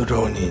 the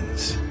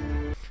Ronins.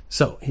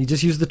 So he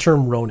just used the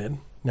term Ronin.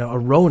 Now, a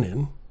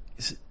Ronin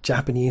is a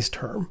Japanese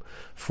term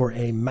for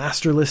a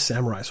masterless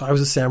samurai. So I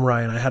was a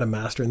samurai and I had a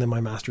master, and then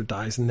my master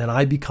dies, and then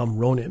I become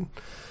Ronin.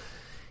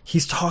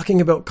 He's talking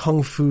about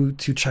Kung Fu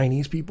to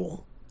Chinese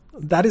people.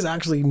 That is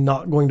actually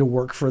not going to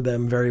work for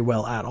them very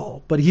well at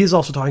all. But he is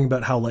also talking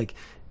about how, like,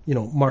 you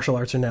know, martial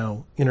arts are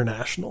now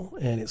international,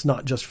 and it's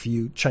not just for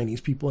you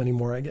Chinese people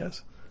anymore, I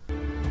guess.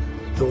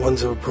 The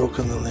ones who have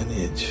broken the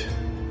lineage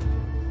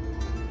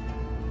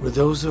were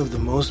those of the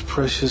most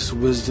precious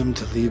wisdom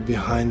to leave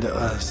behind to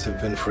us have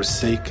been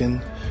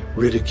forsaken,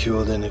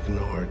 ridiculed, and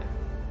ignored.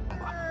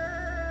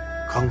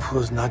 Kung Fu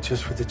is not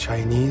just for the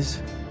Chinese,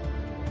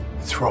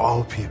 it's for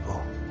all people,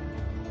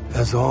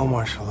 as all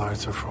martial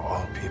arts are for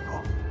all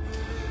people.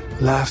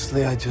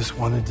 Lastly, I just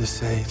wanted to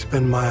say it's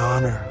been my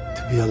honor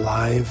to be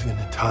alive in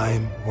a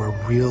time where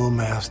real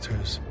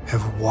masters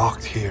have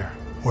walked here,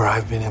 where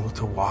I've been able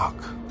to walk,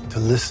 to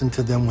listen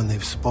to them when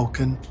they've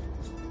spoken,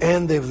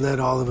 and they've led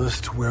all of us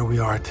to where we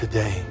are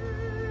today.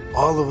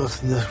 All of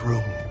us in this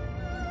room.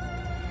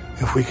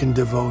 If we can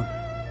devote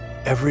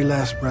every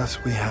last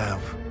breath we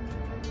have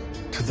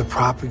to the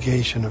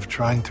propagation of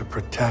trying to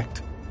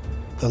protect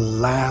the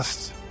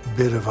last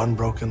bit of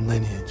unbroken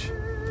lineage,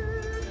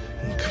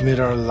 and commit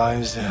our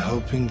lives to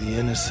helping the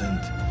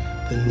innocent,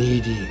 the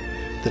needy,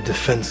 the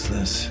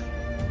defenseless,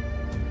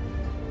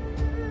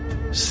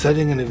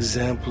 setting an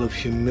example of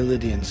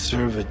humility and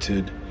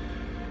servitude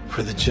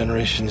for the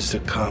generations to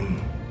come,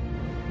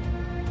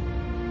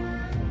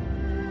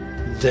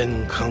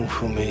 then Kung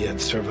Fu may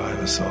yet survive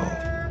us all.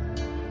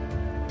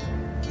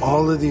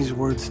 All of these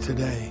words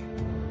today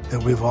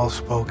that we've all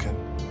spoken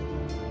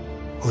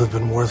will have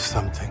been worth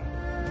something,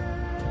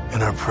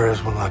 and our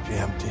prayers will not be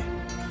empty.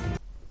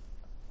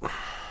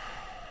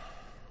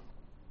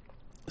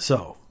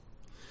 So,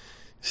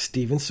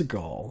 Steven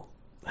Seagal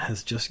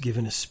has just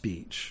given a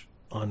speech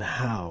on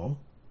how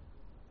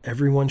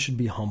everyone should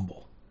be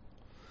humble.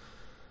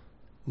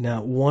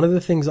 Now, one of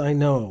the things I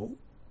know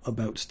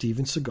about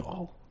Steven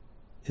Seagal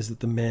is that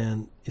the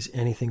man is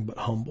anything but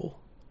humble.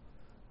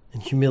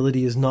 And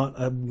humility is not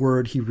a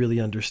word he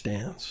really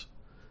understands.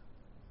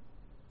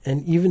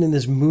 And even in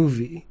this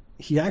movie,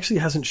 he actually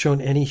hasn't shown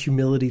any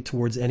humility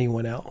towards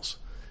anyone else,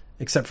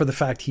 except for the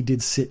fact he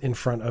did sit in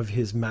front of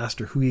his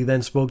master, who he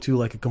then spoke to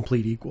like a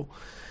complete equal.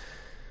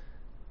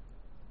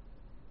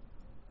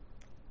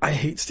 I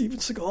hate Steven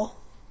Seagal.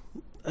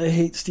 I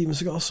hate Steven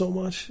Seagal so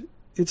much.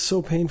 It's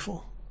so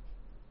painful.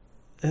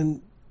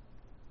 And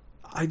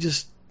I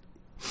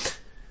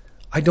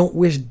don't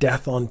wish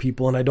death on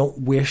people, and I don't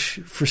wish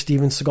for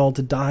Steven Seagal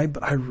to die,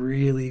 but I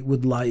really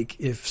would like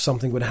if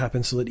something would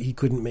happen so that he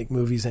couldn't make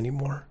movies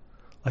anymore.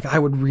 Like, I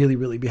would really,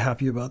 really be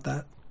happy about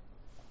that.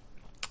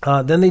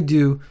 Then they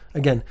do,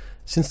 again,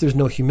 since there's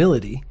no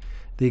humility,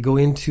 they go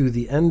into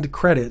the end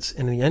credits,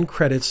 and in the end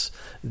credits,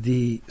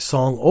 the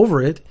song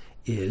over it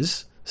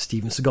is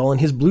Steven Seagal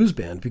and his blues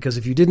band, because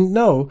if you didn't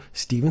know,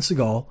 Steven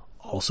Seagal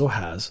also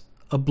has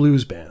a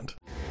blues band.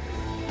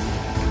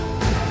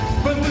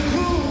 But we're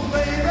cool,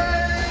 baby,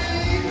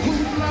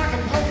 cool like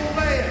a pole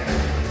bear.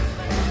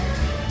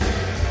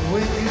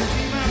 When you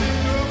see my new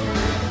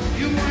girlfriend,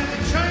 you want to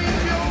change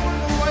your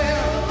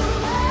underwear.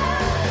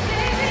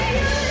 Baby,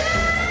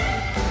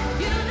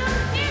 you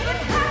don't even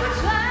have a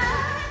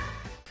try.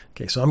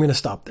 Okay, so I'm going to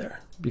stop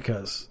there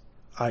because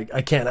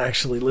I can't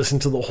actually listen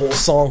to the whole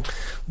song.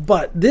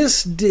 But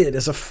this did,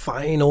 as a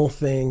final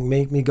thing,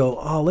 make me go,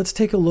 oh, let's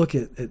take a look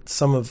at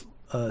some of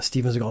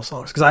Steven Seagal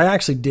songs. Because I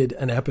actually did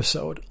an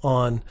episode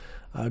on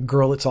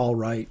Girl, It's All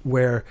Right,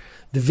 where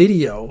the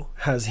video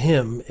has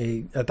him,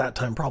 at that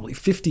time probably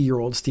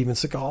 50-year-old Steven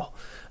Seagal,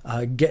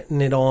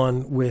 getting it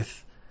on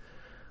with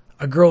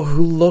a girl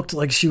who looked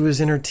like she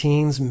was in her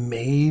teens.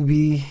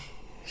 Maybe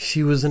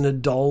she was an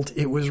adult.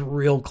 It was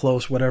real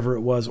close, whatever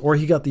it was. Or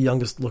he got the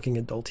youngest looking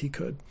adult he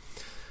could.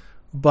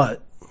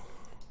 But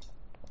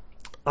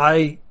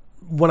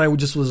when I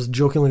just was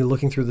jokingly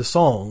looking through the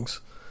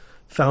songs,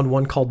 found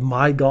one called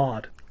My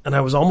God. And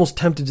I was almost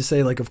tempted to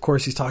say, like, of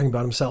course he's talking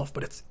about himself,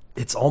 but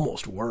it's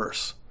almost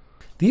worse.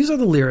 These are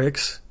the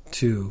lyrics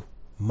to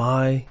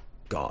My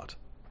God.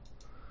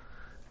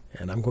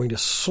 And I'm going to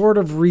sort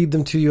of read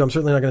them to you. I'm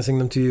certainly not going to sing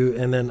them to you.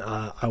 And then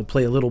I'll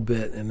play a little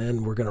bit, and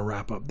then we're going to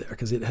wrap up there,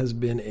 because it has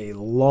been a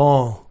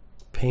long,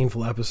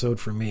 painful episode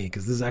for me,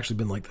 because this has actually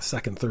been like the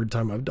second, third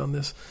time I've done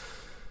this.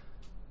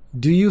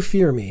 Do you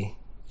fear me?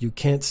 You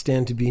can't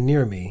stand to be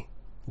near me.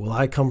 Will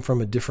I come from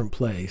a different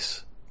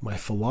place? My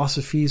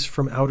philosophy's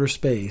from outer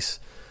space.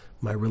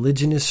 My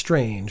religion is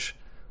strange.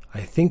 I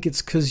think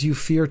it's 'cause you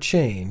fear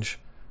change,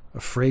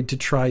 afraid to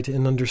try to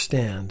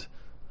understand,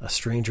 a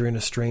stranger in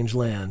a strange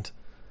land.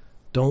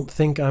 Don't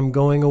think I'm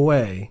going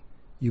away.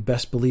 You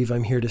best believe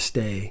I'm here to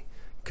stay,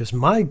 'cause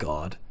my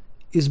God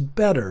is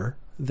better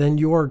than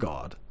your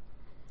God.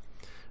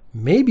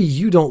 Maybe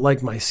you don't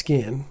like my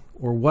skin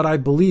or what I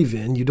believe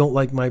in. You don't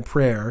like my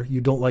prayer.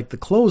 You don't like the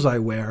clothes I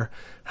wear.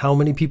 How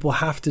many people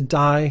have to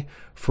die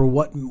for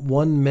what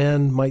one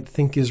man might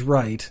think is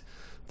right?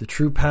 The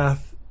true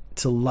path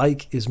to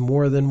like is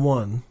more than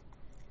one.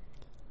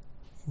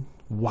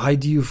 Why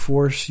do you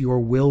force your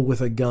will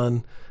with a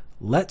gun?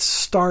 Let's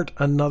start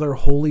another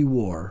holy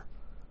war.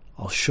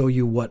 I'll show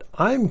you what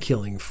I'm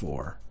killing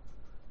for.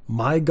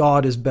 My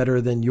God is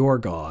better than your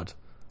God.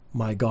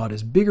 My God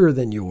is bigger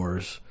than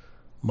yours.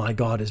 My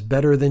God is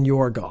better than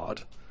your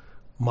God.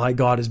 My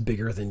God is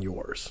bigger than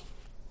yours.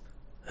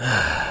 So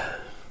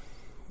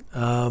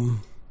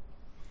I'm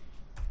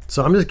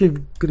just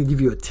going to give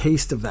you a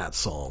taste of that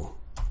song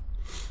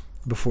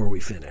before we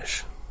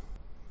finish.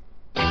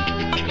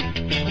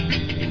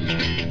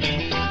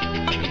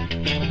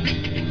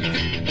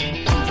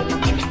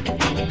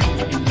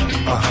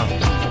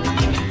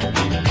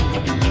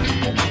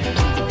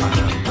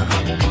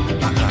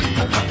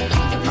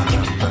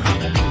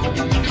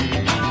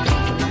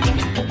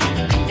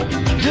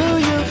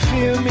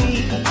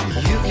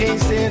 Can't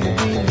stand to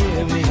be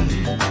near me.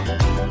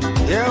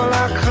 Yeah, well,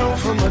 I come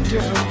from a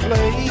different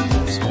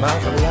place. My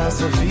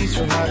philosophy's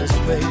from outer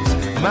space.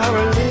 My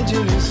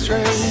religion is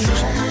strange.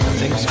 I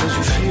think it's because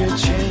you fear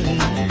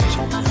change.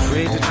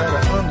 Afraid to try to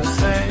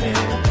understand.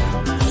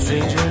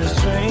 Stranger in a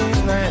strange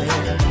land.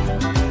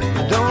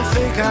 But don't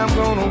think I'm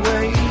gonna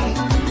wait.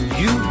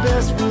 You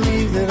best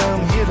believe that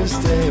I'm here to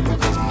stay.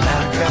 Because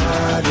my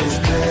God is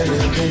better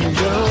than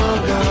your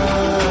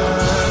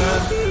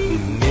God.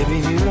 Maybe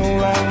you don't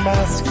like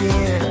my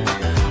skin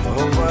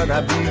or what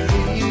I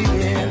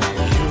believe in.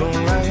 You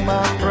don't like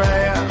my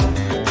prayer.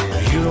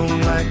 You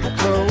don't like the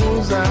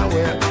clothes I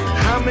wear.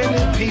 How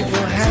many people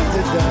have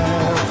to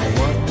die for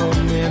what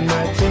one man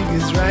might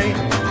think is right?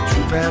 The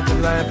true path to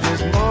life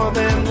is more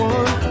than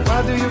one.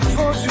 Why do you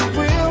force your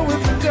will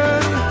with a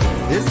gun?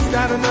 This is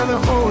not another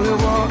holy war.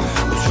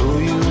 I'll show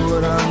you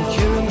what I'm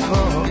killing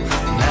for.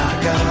 My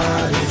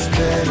God is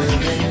better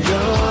than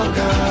your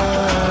God.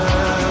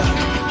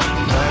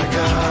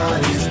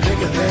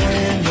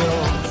 Than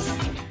yours.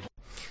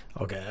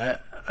 Okay,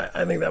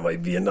 I think that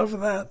might be enough of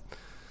that.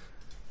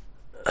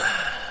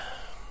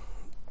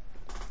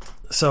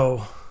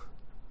 So,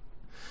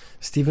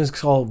 Steven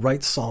Seagal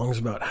writes songs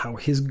about how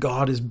his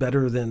God is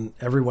better than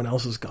everyone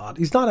else's God.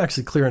 He's not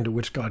actually clear into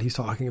which God he's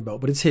talking about,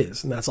 but it's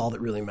his, and that's all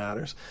that really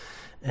matters.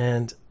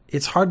 And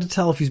it's hard to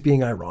tell if he's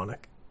being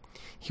ironic.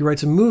 He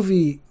writes a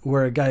movie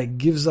where a guy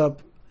gives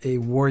up a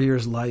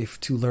warrior's life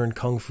to learn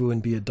kung fu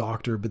and be a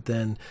doctor, but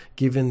then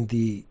given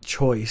the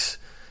choice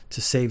to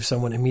save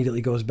someone,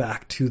 immediately goes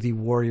back to the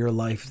warrior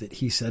life that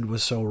he said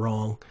was so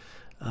wrong,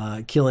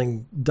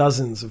 killing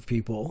dozens of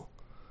people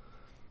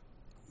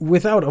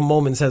without a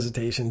moment's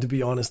hesitation, to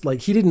be honest.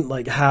 Like, he didn't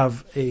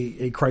have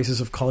a crisis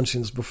of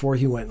conscience before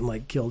he went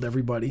and killed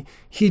everybody.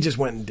 He just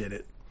went and did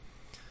it.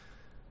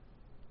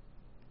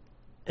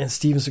 And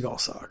Steven Seagal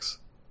sucks.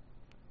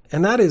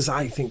 And that is,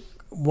 I think,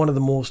 one of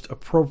the most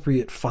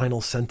appropriate final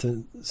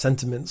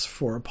sentiments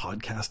for a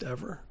podcast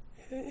ever.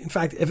 In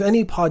fact, if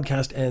any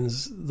podcast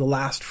ends, the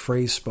last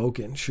phrase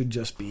spoken should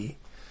just be,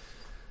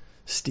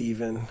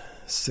 Steven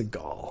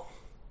Seagal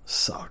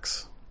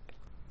sucks.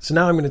 So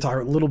now I'm going to talk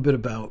a little bit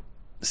about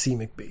C.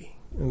 McBee.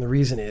 And the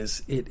reason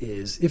is,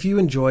 if you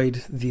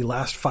enjoyed the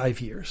last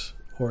 5 years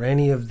or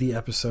any of the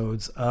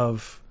episodes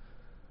of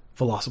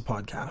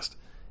VelociPodcast,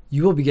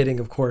 you will be getting,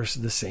 of course,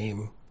 the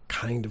same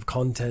kind of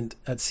content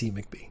at C.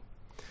 McBee.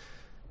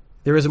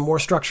 There is a more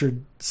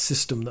structured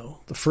system, though.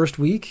 The first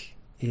week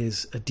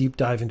is a deep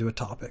dive into a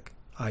topic.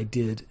 I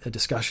did a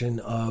discussion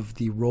of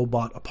the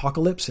robot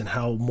apocalypse and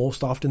how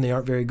most often they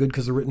aren't very good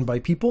because they're written by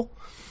people.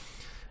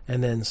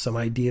 And then some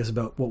ideas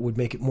about what would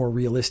make it more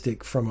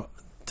realistic to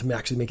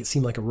actually make it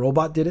seem like a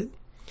robot did it.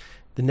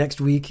 The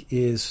next week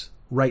is,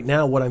 right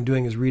now, what I'm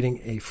doing is reading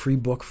a free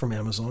book from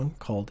Amazon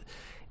called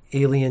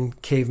Alien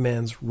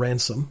Caveman's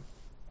Ransom.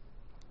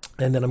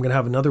 And then I'm going to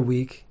have another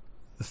week,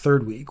 the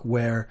third week,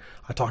 where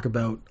I talk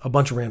about a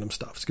bunch of random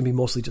stuff. It's going to be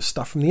mostly just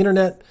stuff from the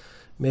internet.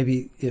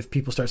 Maybe if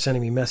people start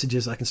sending me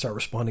messages, I can start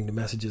responding to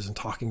messages and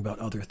talking about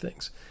other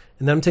things.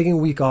 And then I'm taking a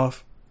week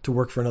off to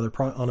work for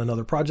on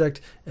another project,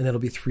 and that'll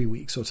be 3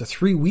 weeks. So it's a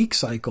 3-week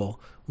cycle,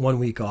 1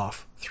 week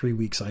off,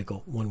 3-week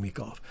cycle, 1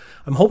 week off.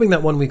 I'm hoping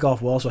that 1 week off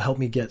will also help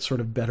me get sort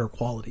of better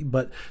quality,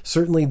 but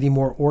certainly the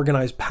more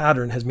organized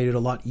pattern has made it a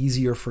lot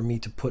easier for me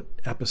to put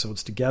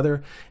episodes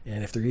together.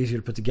 And if they're easier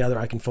to put together,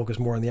 I can focus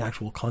more on the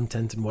actual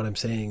content and what I'm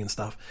saying and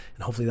stuff,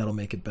 and hopefully that'll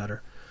make it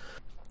better.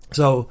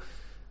 So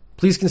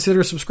please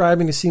consider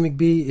subscribing to C.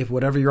 McBee. If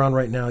whatever you're on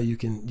right now, you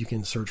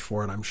can search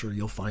for it. I'm sure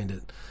you'll find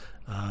it.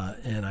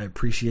 And I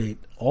appreciate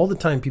all the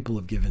time people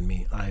have given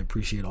me. I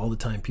appreciate all the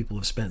time people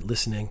have spent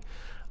listening.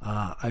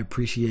 I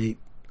appreciate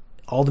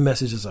all the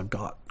messages I've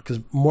got, because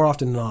more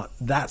often than not,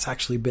 that's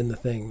actually been the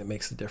thing that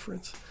makes the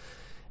difference.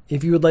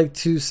 If you would like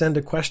to send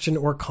a question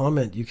or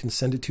comment, you can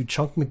send it to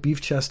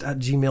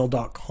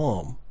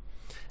chunkmcbeefchest@gmail.com,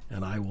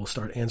 and I will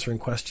start answering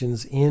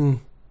questions in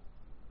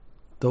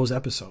those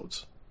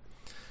episodes.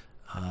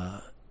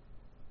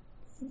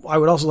 I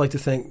would also like to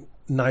thank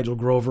Nigel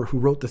Grover, who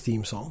wrote the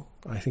theme song.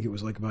 I think it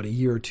was like about a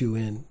year or two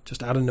in,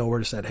 just out of nowhere,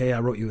 just said, hey, I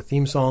wrote you a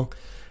theme song.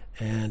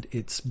 And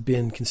it's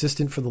been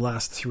consistent for the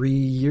last 3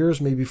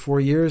 years, maybe 4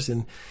 years.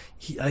 And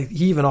he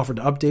even offered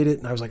to update it.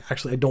 And I was like,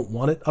 actually, I don't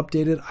want it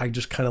updated. I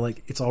just kind of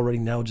like, it's already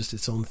now just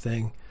its own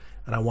thing.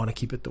 And I want to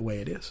keep it the way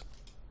it is.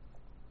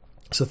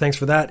 So thanks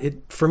for that.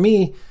 For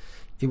me,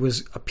 it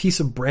was a piece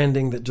of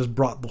branding that just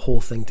brought the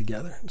whole thing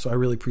together. So I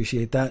really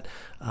appreciate that.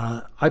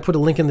 I put a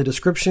link in the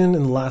description.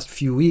 In the last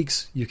few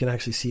weeks, you can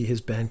actually see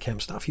his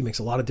Bandcamp stuff. He makes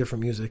a lot of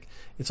different music.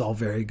 It's all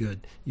very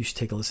good. You should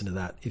take a listen to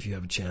that if you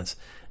have a chance.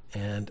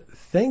 And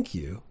thank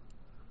you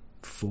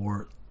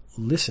for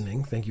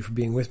listening. Thank you for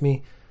being with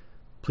me.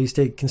 Please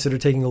consider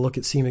taking a look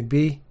at C.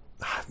 McBee.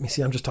 Let me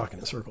see, I'm just talking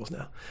in circles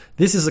now.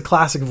 This is a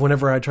classic of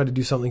whenever I try to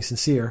do something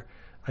sincere,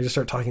 I just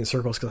start talking in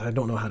circles because I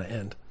don't know how to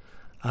end.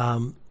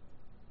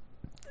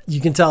 You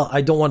can tell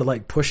I don't want to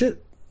like push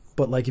it,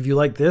 but like if you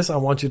like this, I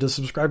want you to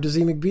subscribe to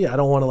Z McBee. I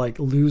don't want to like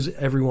lose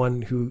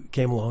everyone who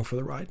came along for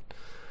the ride.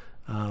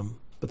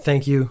 But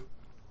thank you.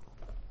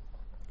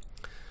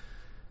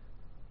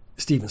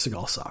 Steven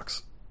Seagal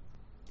sucks.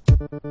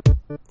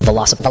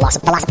 Velocip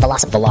Podcast.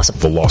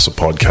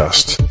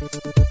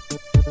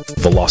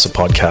 Velocip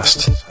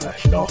Podcast.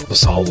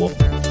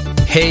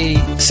 Hey,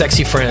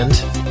 sexy friend.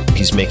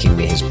 He's making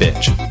me his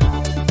bitch.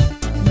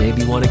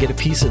 Maybe you want to get a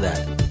piece of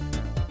that.